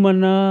dia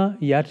iomana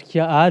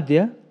hiatrika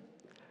ady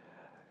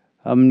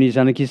amin'ny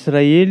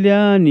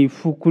zanak'Israely ny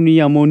fokony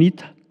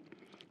Amonita.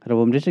 Raha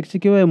vao miresaka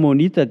tsika hoe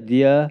Amonita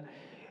dia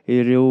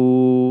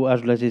ireo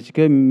azo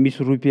lazaintsika hoe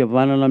misy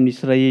roim-pihavanana amin'ny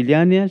Israely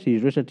ihany izy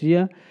ireo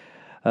satria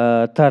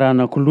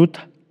taranako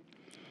lota.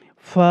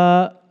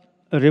 Fa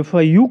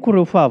rehefa ioko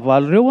ireo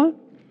fahavalo ireo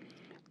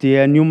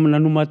dia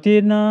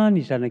nanomatena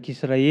ny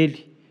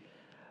zanak'Israely.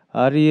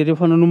 Ary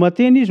rehefa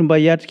nanomatena izy mba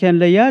hiatrika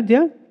an'ilay ady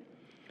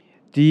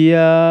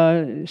dia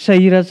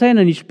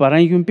sahiran-tsaina nisy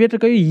baraingo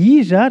mipetraka hoe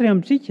iza ary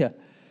amintsika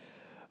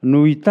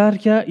no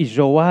hitarika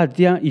izao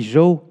ady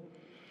izao.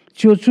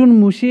 Tsy eo intsony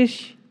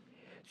Mosesy,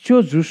 tsy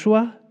eo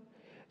Josoa,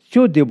 tsy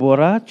eo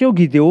Debora, tsy eo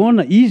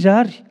Gideona, iza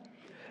ary.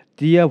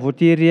 Dia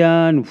voatery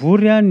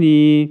nivory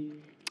ny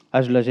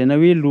azo lazaina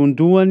hoe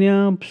londohany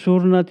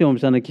mpisorona teo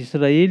amin'ny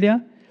zanak'Israely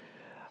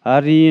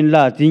ary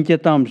nilahadinika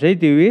tamin'izay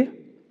dia hoe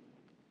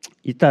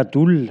hitady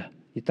olona,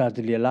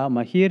 hitady lehilahy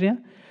mahery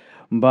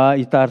mba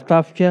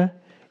hitaritafika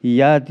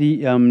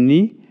hiady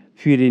amin'ny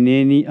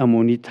fireneny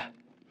Amonita.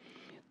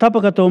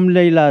 Tapaka tao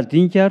amin'ilay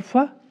lahadinika ary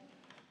fa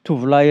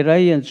tovolahy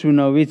iray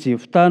antsoina hoe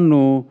Jefta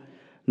no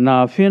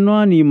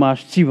nahafeno ny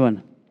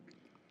masotsivana.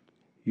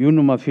 Io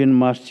no mahafeno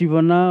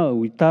masotsivana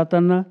ho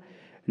hitatana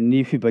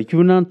ny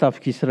fibaikona ny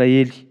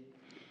tafik'Israely.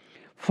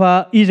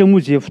 Fa iza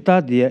moa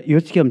Jefta dia eo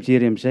tsika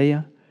mijery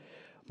amin'izay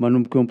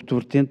manomboka eo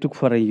ampitoroteny toko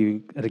 12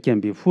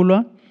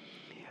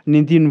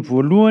 ny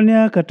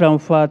 1 ka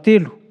hatramin'ny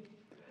 7.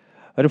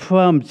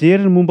 Rehefa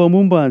mijery ny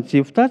mombamomba ny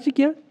Jefta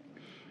tsika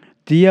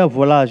dia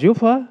voalaza eo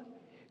fa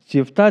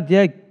Jefta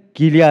dia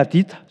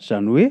Gileadita,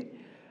 izany hoe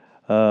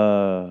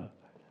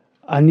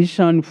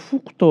anisan'ny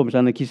foko tao amin'ny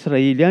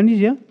zanak'Israely ihany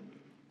izy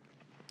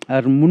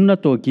ary monina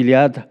tao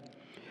Gileada.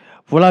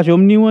 Voalaza eo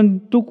amin'ny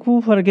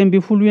toko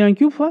 12 ihany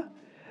koa fa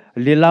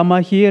lehilahy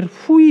mahery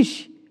fo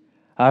izy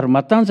ary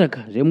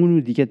matanjaka, izay moa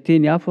no dika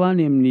teny hafa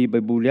ny amin'ny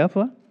baiboly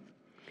hafa.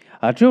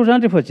 Hatreo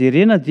izany rehefa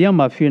jerena dia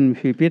mahafeno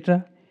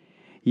mifepetra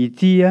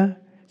ity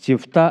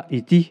Jefta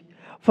ity.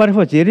 Fa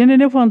rehefa jerena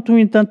nefa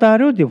nytoy ny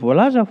tantara eo dia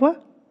voalaza fa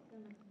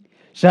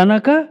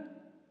zanaka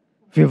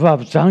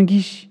vehivavy jangy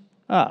izy.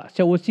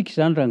 Tsy ao antsika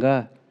izany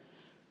rangahy,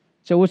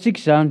 tsy ao antsika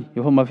izany,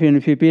 efa mahafeno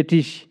mifepetra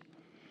izy.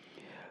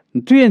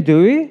 Ny toyany dia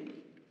hoe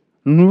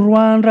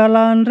noroahan'ny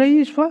rahalahy indray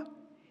izy fa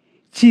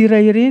tsy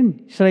iray ireny,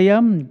 sy iray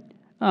aminy.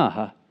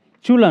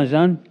 Tsy olana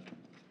izany,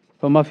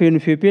 fa mahafeno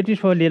mifepetra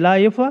izy fa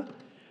lehilahy efa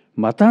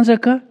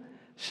matanjaka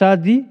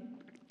sady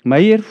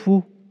mahery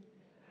fo.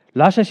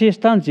 Lasa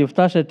sesitany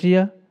Jefta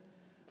satria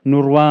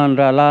noroahan'ny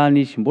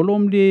rahalahiny izy. Mbola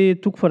amin'ilay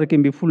toko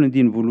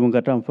 12 ka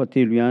hatramin'ny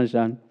 7 ihany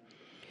izany.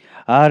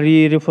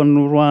 Ary rehefa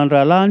noroahan'ny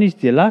rahalahiny izy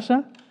dia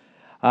lasa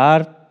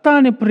ary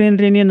tany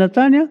ampirenenena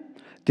tany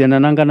dia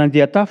nanangana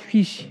andeha tafika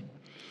izy.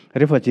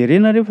 Rehefa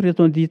jerena rehefa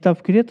reto andeha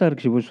tafika reto araka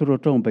izay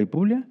voasoratra ao amin'ny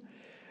baiboly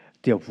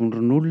dia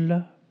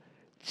vondron'olona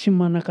tsy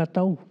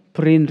manan-katao,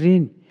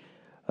 mpirenireny.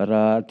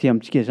 Raha ty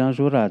amintsika izany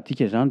zao raha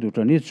adika izany dia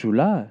ohatran'ny hoe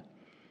jolahy.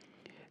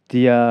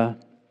 Dia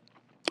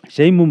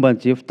izay momba ny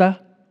Jefta.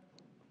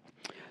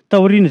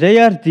 Taorian'izay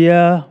ary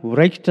dia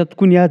voraikitra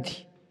tokoa ny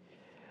ady.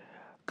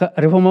 Ka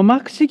rehefa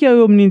mamaky isika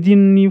eo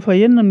amin'ny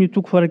 1 amin'ny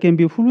toko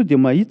 12 dia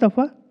mahita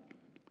fa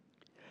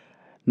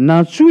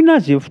nantsoina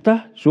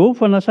Jefta, zao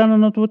fanasana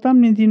natao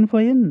tamin'ny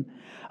 1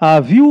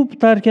 avy io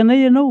mpitarika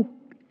anay ianao,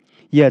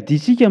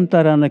 hiaditsika amin'ny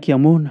taranak'i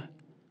Amona.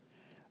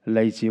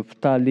 Ilay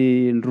Jefta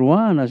le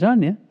noroahana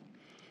zany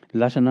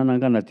lasa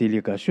nanangana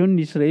délégation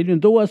ny Israely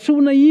ndao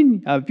antsoina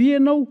iny, avy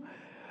ianao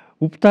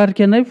ho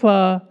mpitarika anay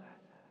fa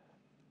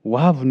ho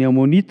avy ny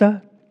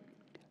Amonita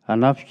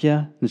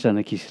hanafika ny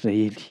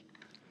zanak'Israely.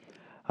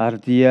 Ary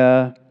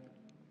dia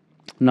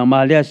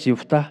namaly azy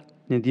Jefta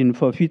ny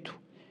 7.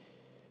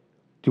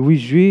 Dia hoy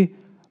izy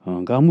hoe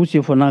angaha moa tsy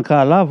efa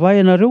nankahalava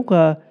ianareo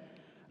ka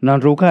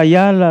nandroaka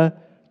hiala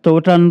tao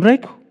an-trano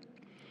raiko.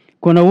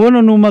 Ko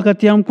nahoana no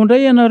mankaty amiko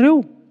indray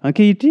ianareo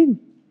ankehitriny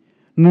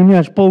no ny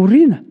azo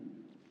pahoriana.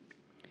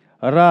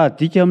 Raha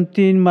dika amin'ny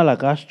teny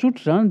malagasy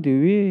tsotra izany dia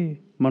hoe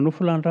manao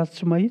filany ratsy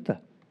tsy mahita.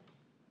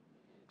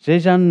 Izay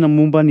izany ny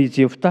momba ny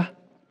Jefta.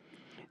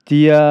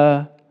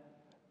 Dia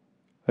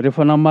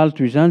rehefa namaly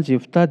toy izany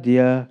Jefta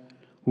dia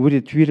hoy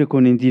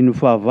retoirako ny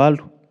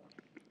 15.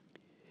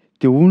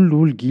 Dia hoy ny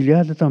olo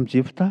Gileada tamin'i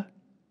Jefta,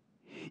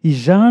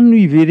 izany no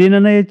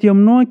iverenanay aty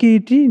aminao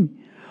ankehitriny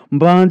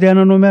mba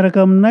handehananao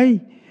miaraka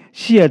aminay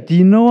sy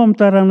adinao amin'ny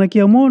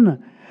taranak'i Amona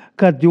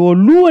ka dia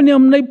alohany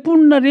aminay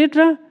mponina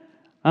rehetra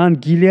any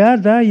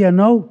Gileada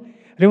ianao.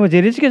 Rehefa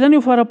jerentsika izany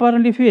eo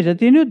faraparan'ilay feheza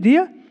teny eo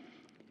dia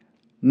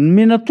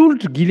nomena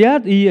tolotra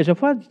Gileada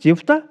azafady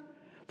Jefta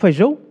fa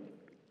izao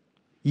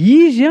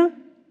izy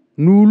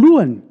no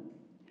lohany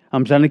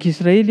amin'ny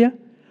zanak'Israely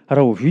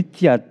raha ho vita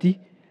ty ady ty.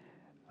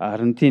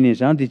 Ary ny teny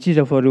izany dia tsy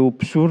iza fa ireo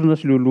mpisorona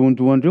sy ireo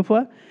lohandohan'ireo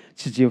fa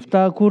tsy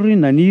Jefta akory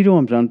naniry eo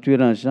amin'izany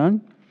toeran'izany.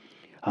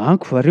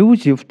 Anko fa reo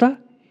Jefta,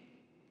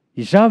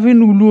 iza ve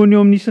no olohany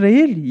eo amin'ny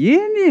Israely?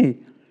 Eny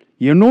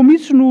ianao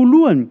mihitsy no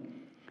olohany.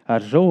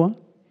 Ary zao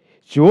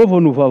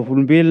Jehova no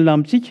vavolombelona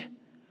amintsika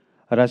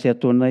raha sy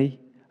ataonay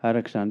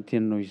arak'izany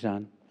teninao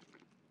izany.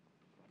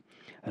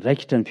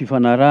 Raikitra ny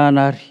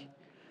fifanarahana ary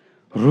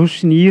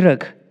rosy ny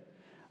iraka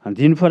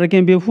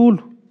 120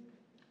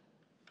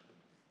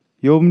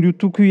 eo amin'io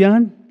toko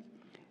ihany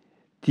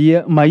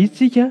dia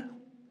mahitsika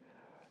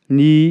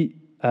ny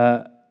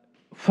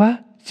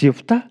fa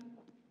Jefta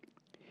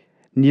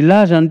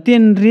nilaza ny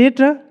teniny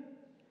rehetra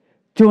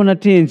teo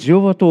anatrehany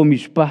Jehova tao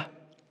Mispa.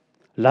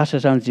 Lasa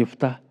zany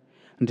Jefta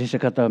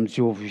nresaka tamin'i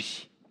Jehova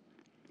izy.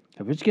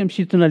 Avetsika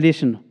misintona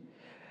lesona.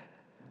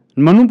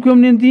 Manomboka eo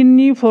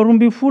amin'ny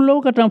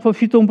 12 ka hatramin'ny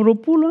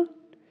 17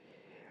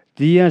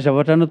 dia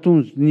zavatra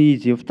nataon'ny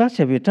Jefta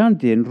tsy avy hatrany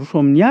dia niroso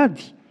amin'ny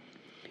ady,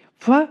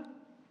 fa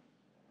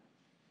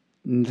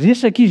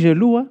niresaka izy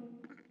aloha,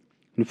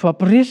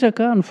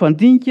 nifampiresaka,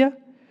 nifandinika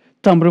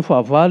tamin'ireo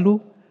fahavalo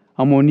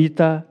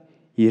Amonita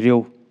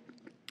ireo.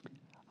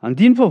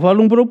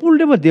 19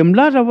 nefa dia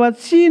milaza fa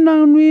tsy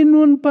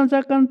nanoino ny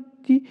mpanjaka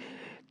ny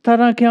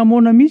taranaka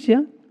Amona mihitsy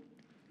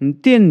ny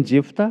tenin'i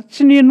Jefta,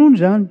 tsy nenono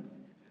zany.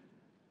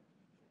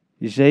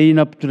 Izay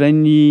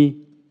nampidorain'ny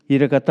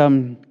iraka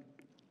taminy.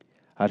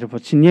 Ary rehefa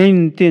tsy niaino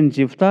ny tenin'i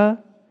Jefta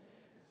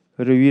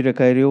ireo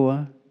iraka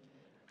ireo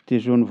dia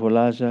zao ny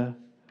voalaza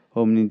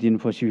ao amin'ny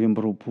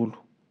 20.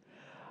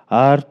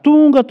 Ary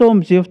tonga tao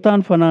amin'ny Jefta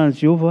ny fanahin'i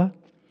Jehova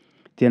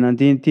dia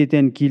nandeha nitety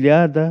an'i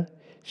Gileada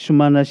sy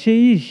Manase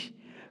izy,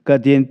 ka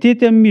dia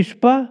nitety amin'ny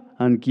Mispa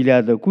any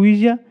Gileada koa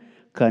izy,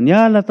 ka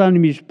niala tany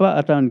Mispa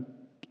hatrany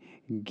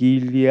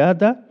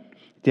Gileada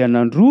dia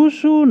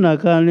nandroso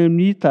nakany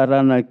amin'ny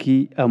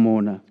taranaky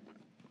Amona.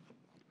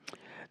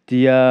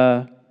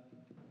 Dia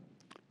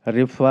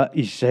rehefa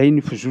izay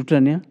ny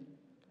fizotrany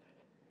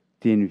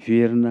dia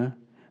niverina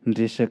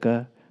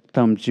niresaka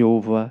tamin'i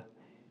Jehova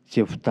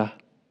Jefta.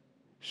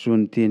 Zao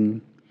ny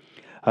teniny.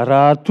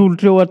 Raha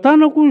atolotra eo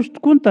an-tanako izy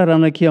tokoa ny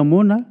taranaky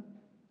Amona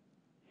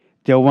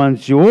dia ho an'i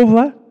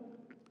Jehova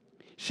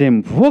izay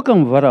mivoaka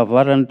amin'ny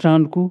varavaran'ny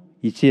tranoko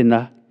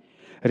hitsena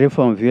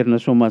rehefa miverina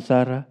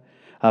soamantsara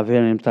avy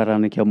any amin'ny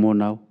taranaky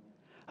Amona aho,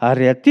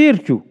 ary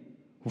ateriko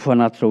ho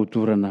fanatitra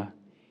hodorana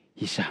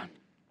izany.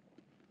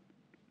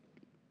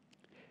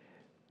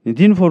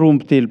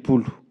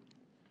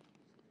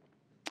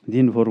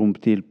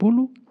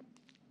 20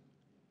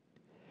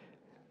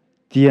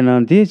 dia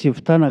nandeha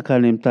Jefta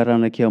nakany amin'ny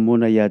taranaky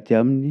Amona hiady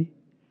aminy,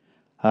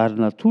 ary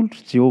natolotra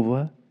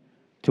Jehova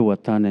teo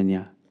an-tanany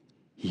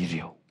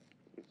ireo.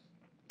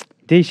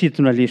 Dia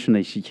hisintona lesona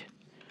isika.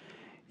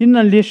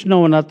 Inona ny lesona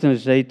ao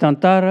anatin'izay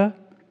tantara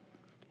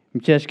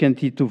mikasika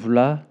an'ity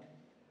tovolahy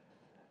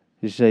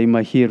izay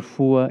mahery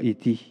fo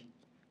ity,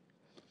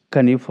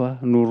 kanefa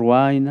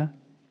noroahina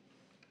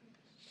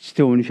tsy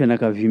teo amin'ny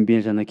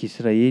fianakaviam-beny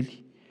zanak'Israely,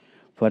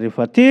 fa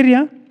rehefa tery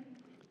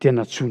dia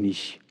natsony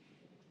izy.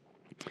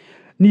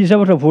 Ny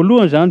zavatra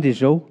voalohany zany dia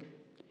zao,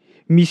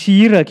 misy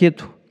iraka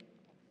eto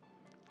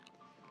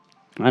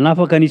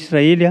hanafaka ny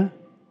Israely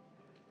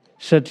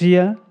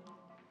satria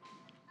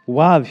ho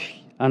avy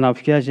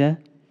hanafika azy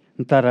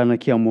ny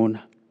taranaky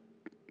Amona.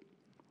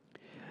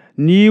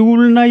 Ny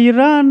olona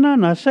irana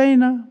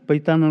nasaina mba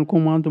hitana ny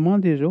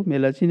commandement dia zao,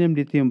 mialatsiny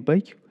amin'ilay teny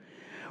baiko,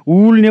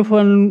 olona efa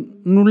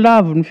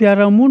nolavo ny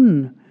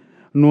fiarahamonina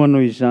no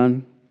hanao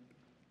izany.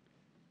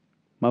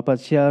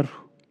 Mampatsiaro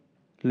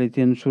ilay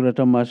teny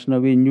soratra masina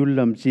hoe ny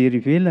olona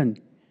mijery ivelany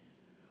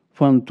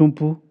fa ny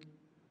tompo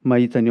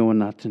mahita ny ao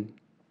anatiny.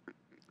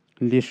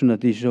 Ny lesona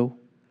dia izao,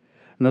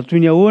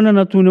 natony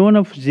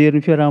ahoana fijery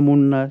ny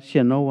fiarahamonina sy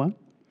anao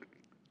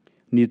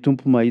ny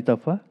tompo mahita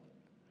fa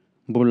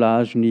mbola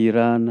azo ny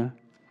irahana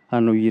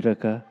hanao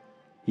iraka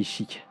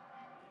isika.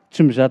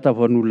 Tsy mizata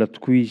avan'olona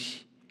tokoa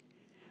izy.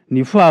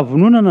 Ny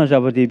fahavononana ny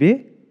zava-dehibe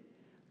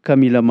ka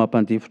mila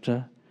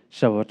mampandefitra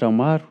zavatra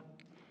maro,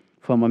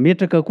 fa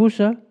mametraka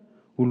kosa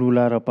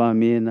olola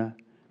ara-pahamehana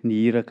ny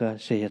iraka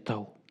izay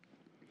atao.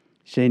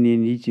 Izay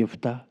ny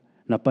Jefta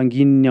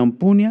nampanginy ny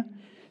ampony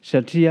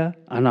satria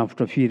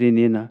hanavotra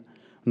firenena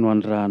no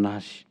hanirahana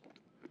azy.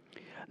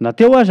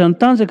 Nateo aza ny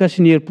tanjaka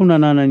sy ny herim-po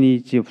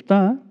nananany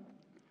Jefta,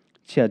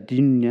 tsy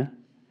adinony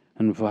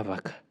ny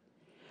vavaka.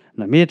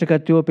 Nametraka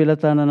teo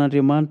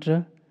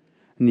am-pelatanan'Andriamanitra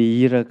ny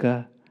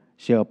iraka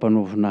izay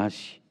ampanaovina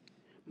azy.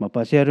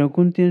 Mampatsiaro ihany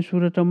koa ny teny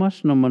soratra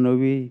masina manao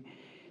hoe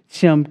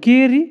tsy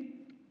amikery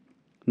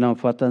na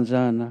amin'ny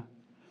fahatanjahana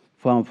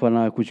fa amin'ny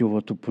fanahiko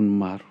Jehova tompony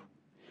maro.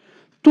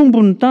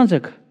 Tombony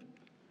tanjaka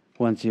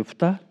ho an'i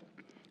Jefta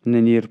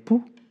ny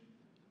herim-po,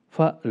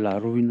 fa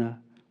laroina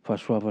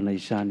fahasoavana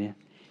izany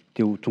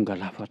dia ho tonga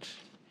lafatra.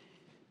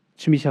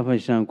 Tsy misy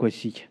afa-izany koa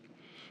isika.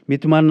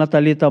 Mety manana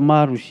talenta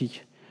maro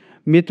isika,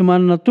 mety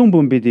manana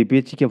tombony be dia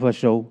be tsika, fa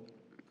zao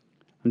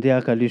andeha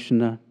haka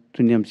lesona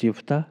toy ny amin'i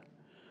Jefta,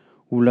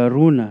 ho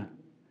laroina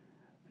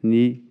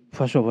ny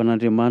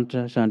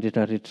fahasoavan'Andriamanitra zany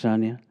rehetrarehetra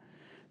zany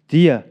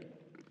dia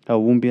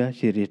ahomby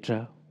izay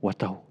rehetra ho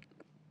atao.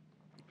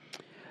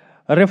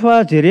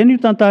 Rehefa jerena io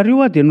tantara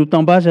io dia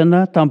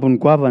notambazana tambony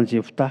goavany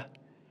Jefta.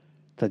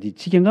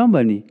 Tadiditsika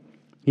angambany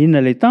inona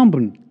ilay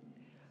tambony.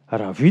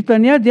 Raha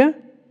vitany ady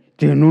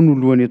dia noho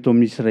noloany eto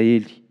amin'ny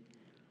Israely.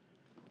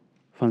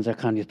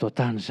 Fanjakany eto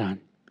tany zany.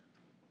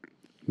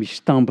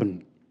 Misy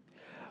tambony.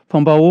 Fa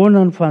mba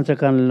ahoana ny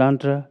fanjakan'ny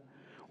lanitra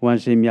ho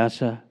an'izay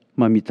miasa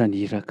mamita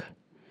ny iraka.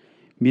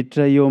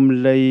 Miditra eo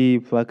amin'ilay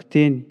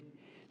vakiteny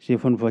izay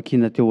efa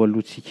novakiana teo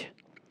alohantsika.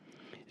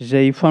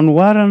 Izay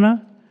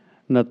fanoharana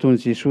nataon'i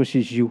Jesosy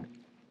izy io.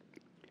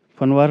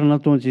 Fanoharana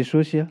nataon'i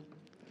Jesosy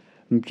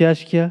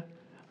mikasika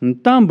ny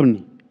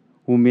tambony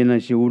omena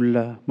izay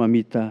olona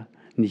mamita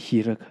ny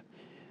hiraka.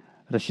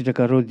 Raha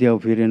sitraka reo dia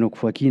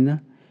overenako vakiana.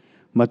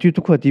 Matio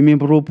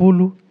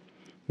 5:20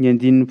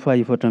 ny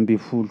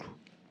 4:40.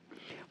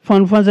 Fa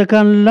ny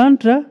fanjakan'ny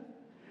lanitra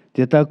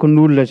dia tahaka ny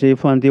olona izay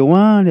efa andeha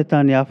hoany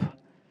tany hafa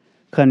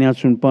ka ny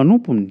antso ny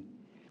mpanompony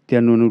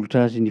dia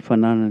nanolotra azy ny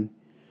fananany.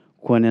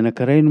 Koa ny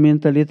anankiray nomeny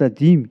talenta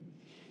 5,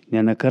 ny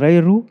anankiray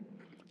 2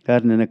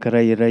 ary ny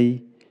anankiray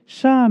iray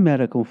samy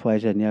araka ny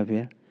fahaizany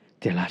avy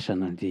dia lasa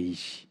nandeha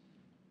izy.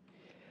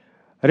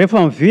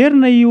 Rehefa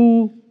miverina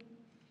io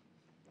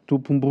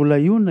tompom-bola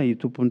io na io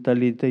tompon'ny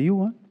talenta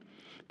io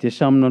dia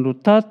samy nanao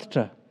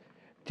tatitra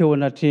teo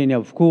anatrehany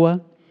avokoa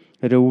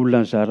ireo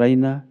olona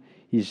nizaraina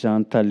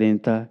izany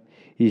talenta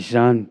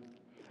izany.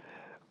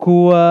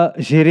 Koa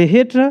izay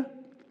rehetra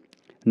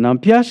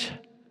nampiasa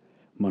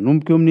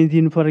manomboka eo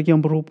amin'ny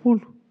 9:20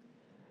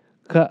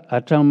 ka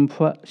hatramin'ny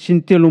sy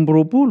ny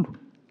 3:20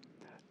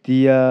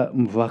 dia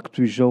mivaky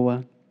toy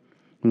izao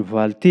ny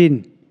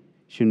valiteny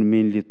sy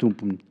nomen'ilay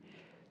tompony.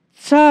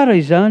 Tsara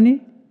izany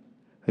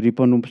ry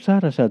mpanompo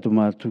tsara sady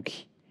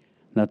mahatoky.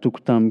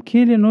 Natoky tamin'ny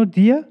kely ianao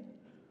dia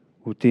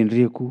ho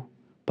tendreko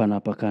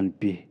mpanapaka ny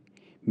be.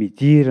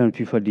 Midira ny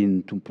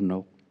fifalian'ny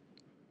tomponao.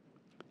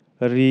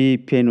 Ry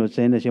mpiaino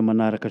an-tsaina izay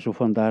manaraka izao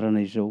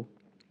fandarana izao.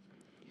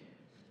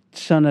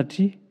 Tsy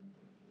sanatria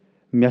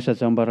miasa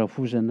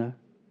jambarafozana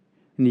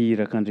ny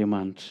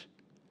irak'Andriamanitra.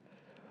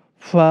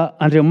 Fa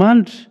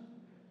Andriamanitra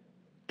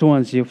toa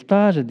an'i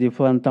Jefta aza dia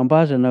efa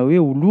nitambazana hoe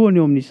olohany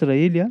eo amin'ny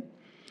Israely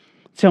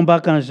tsy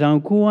hambaka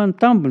an'izany koa ny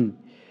tambony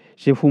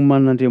izay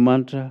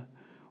foman'Andriamanitra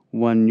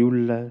ho an'ny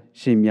olona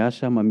izay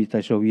miasa mamita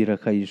izao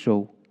iraka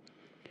izao.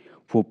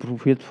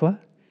 Voaprofeto fa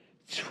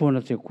tsy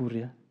foana tsy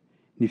akory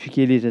ny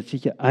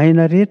fikelezantsika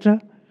aina rehetra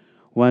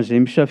ho an'izay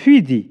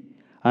misafidy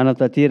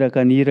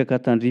hanatanteraka ny iraka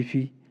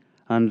tandrify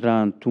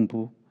andrahan'ny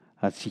tompo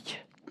atsika.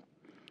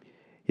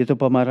 Eto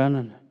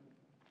am-pamaranana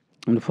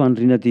ny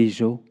fanondriana dia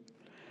izao.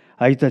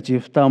 Ahita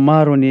Jefta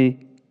maro ny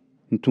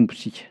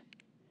tompontsika.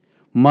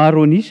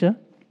 Maro anisa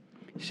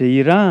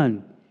izay irahany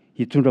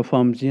hitondra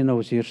famonjena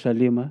ao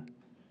Jerosalema,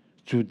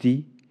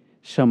 Jodia,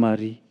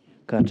 Samaria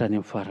ka hatrany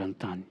amin'ny faran'ny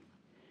tany.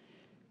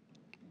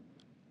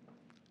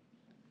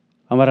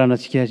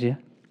 Amaranantsika azy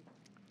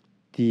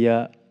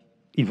dia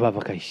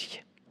hivavaka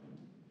isika.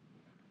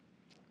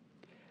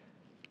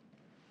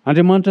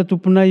 Andriamanitra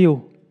tomponay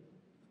eo,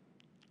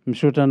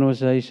 misaotra anao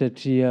izahay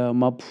satria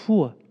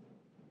mampifoha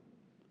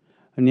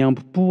ny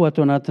ampi-po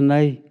ato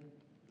anatinay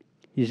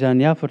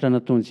izany hafatra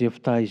nataon'i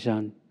Jefta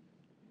izany.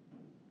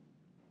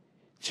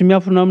 Tsy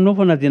miafina aminao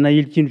fa na dia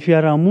nahiliky ny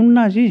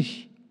fiarahamonina azy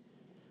izy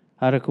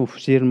araka ny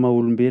fijeriny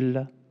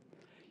maha-olombelona.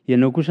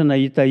 Ianao kosa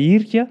nahita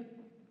irika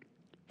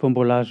fa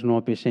mbola azonao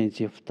ampiasain'i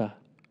Jefta.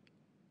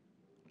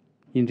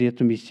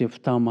 Indreto misy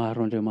Jefta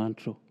maro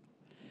Andriamanitra.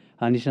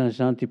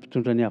 Anisan'izany ty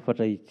mpitondra ny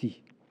hafatra ity.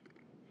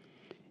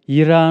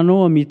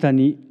 Irahanao hamita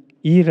ny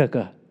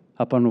iraka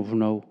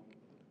hampanaovinao.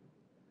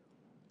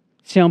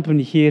 Tsy ampy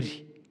ny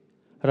hery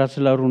raha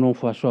tsy laronao ny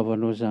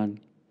fahasoavanao zany.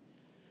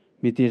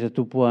 Meteza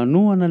tompo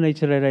hanohana nay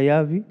tsirairay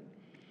avy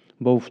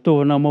mba ho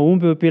fitaovana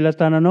mahomby eo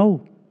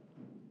ampelantananao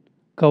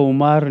ka ho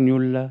maro ny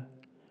olona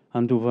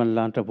andovan'ny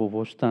lanitra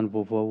vaovao sy tany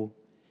vaovao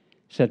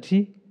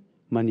satria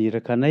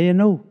maniraka anay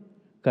ianao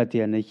ka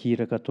dia anaiky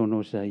iraka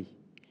ataonao izay.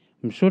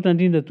 Misaotra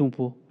indrindra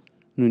tompo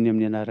noho ny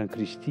amin'ny anaran'i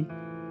Kristy.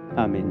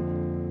 Amen.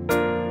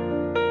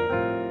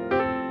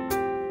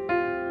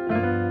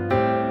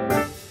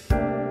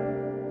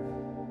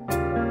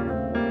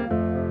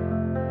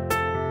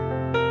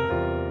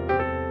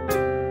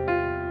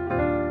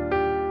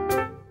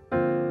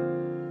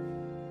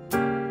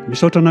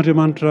 Misaotra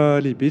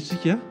an'Andriamanitra lehibe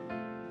tsika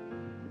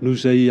noho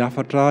izay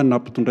hafatra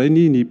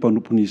nampitondrainy ny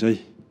mpanompony izay.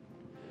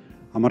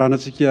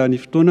 Amaranantsika ny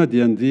fotoana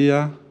dia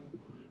andeha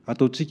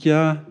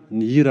ataontsika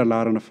ny hira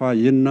laharana fa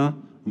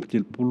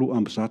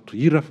 9:30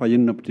 hira fa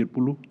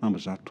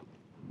 9:30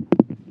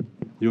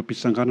 eo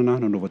am-pisanganana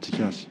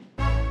nanaovantsika azy.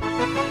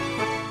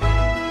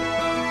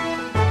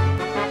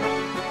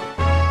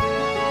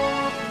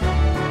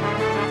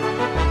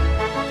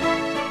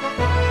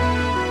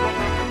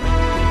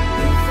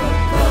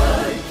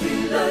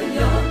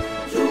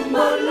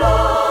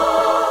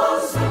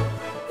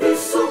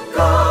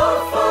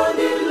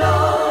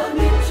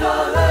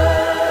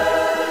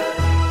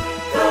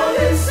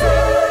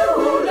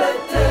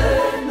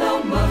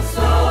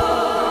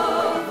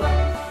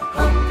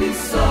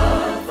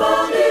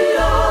 Pisavani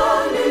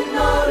ani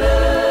nare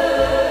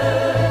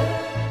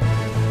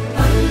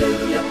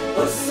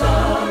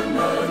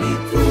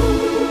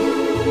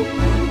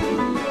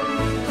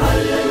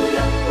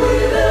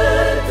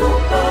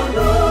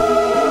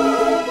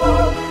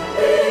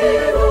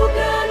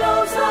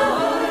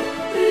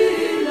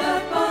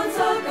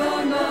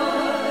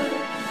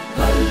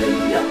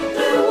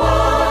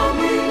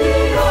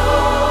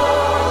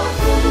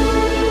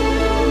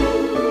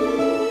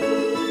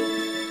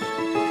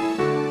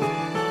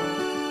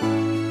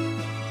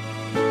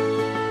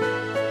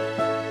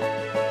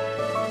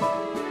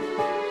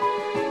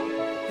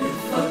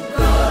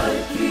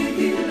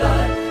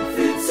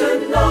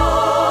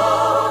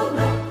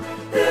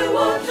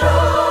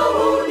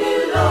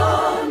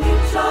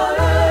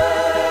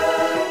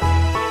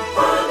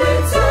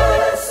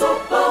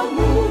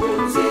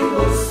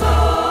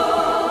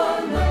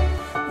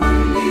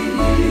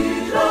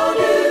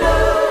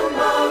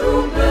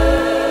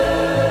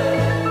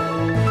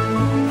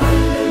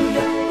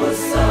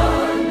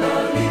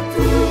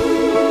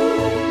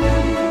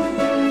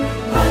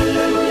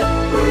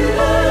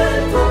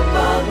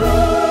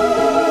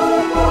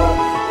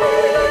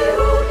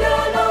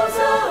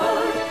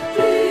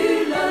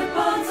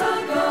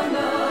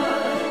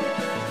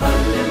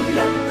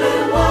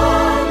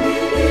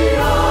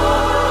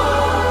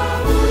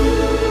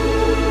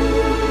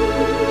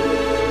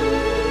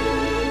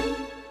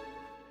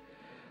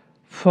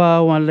fa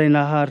ho an'ilay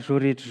nahary zao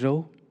rehetra zao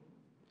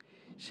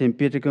izay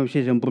mipetraka amin'ny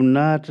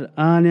sezam-boninahitra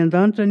any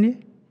an-danitra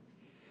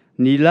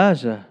ny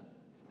laza,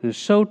 ny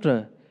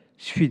saotra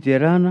sy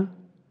fiderana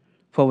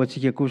fa ho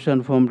antsika kosa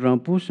ny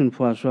famindram-po sy ny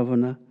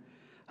fahasoavana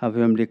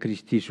avy amin'ilay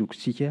Kristy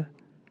zokontsika.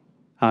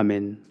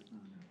 Amen.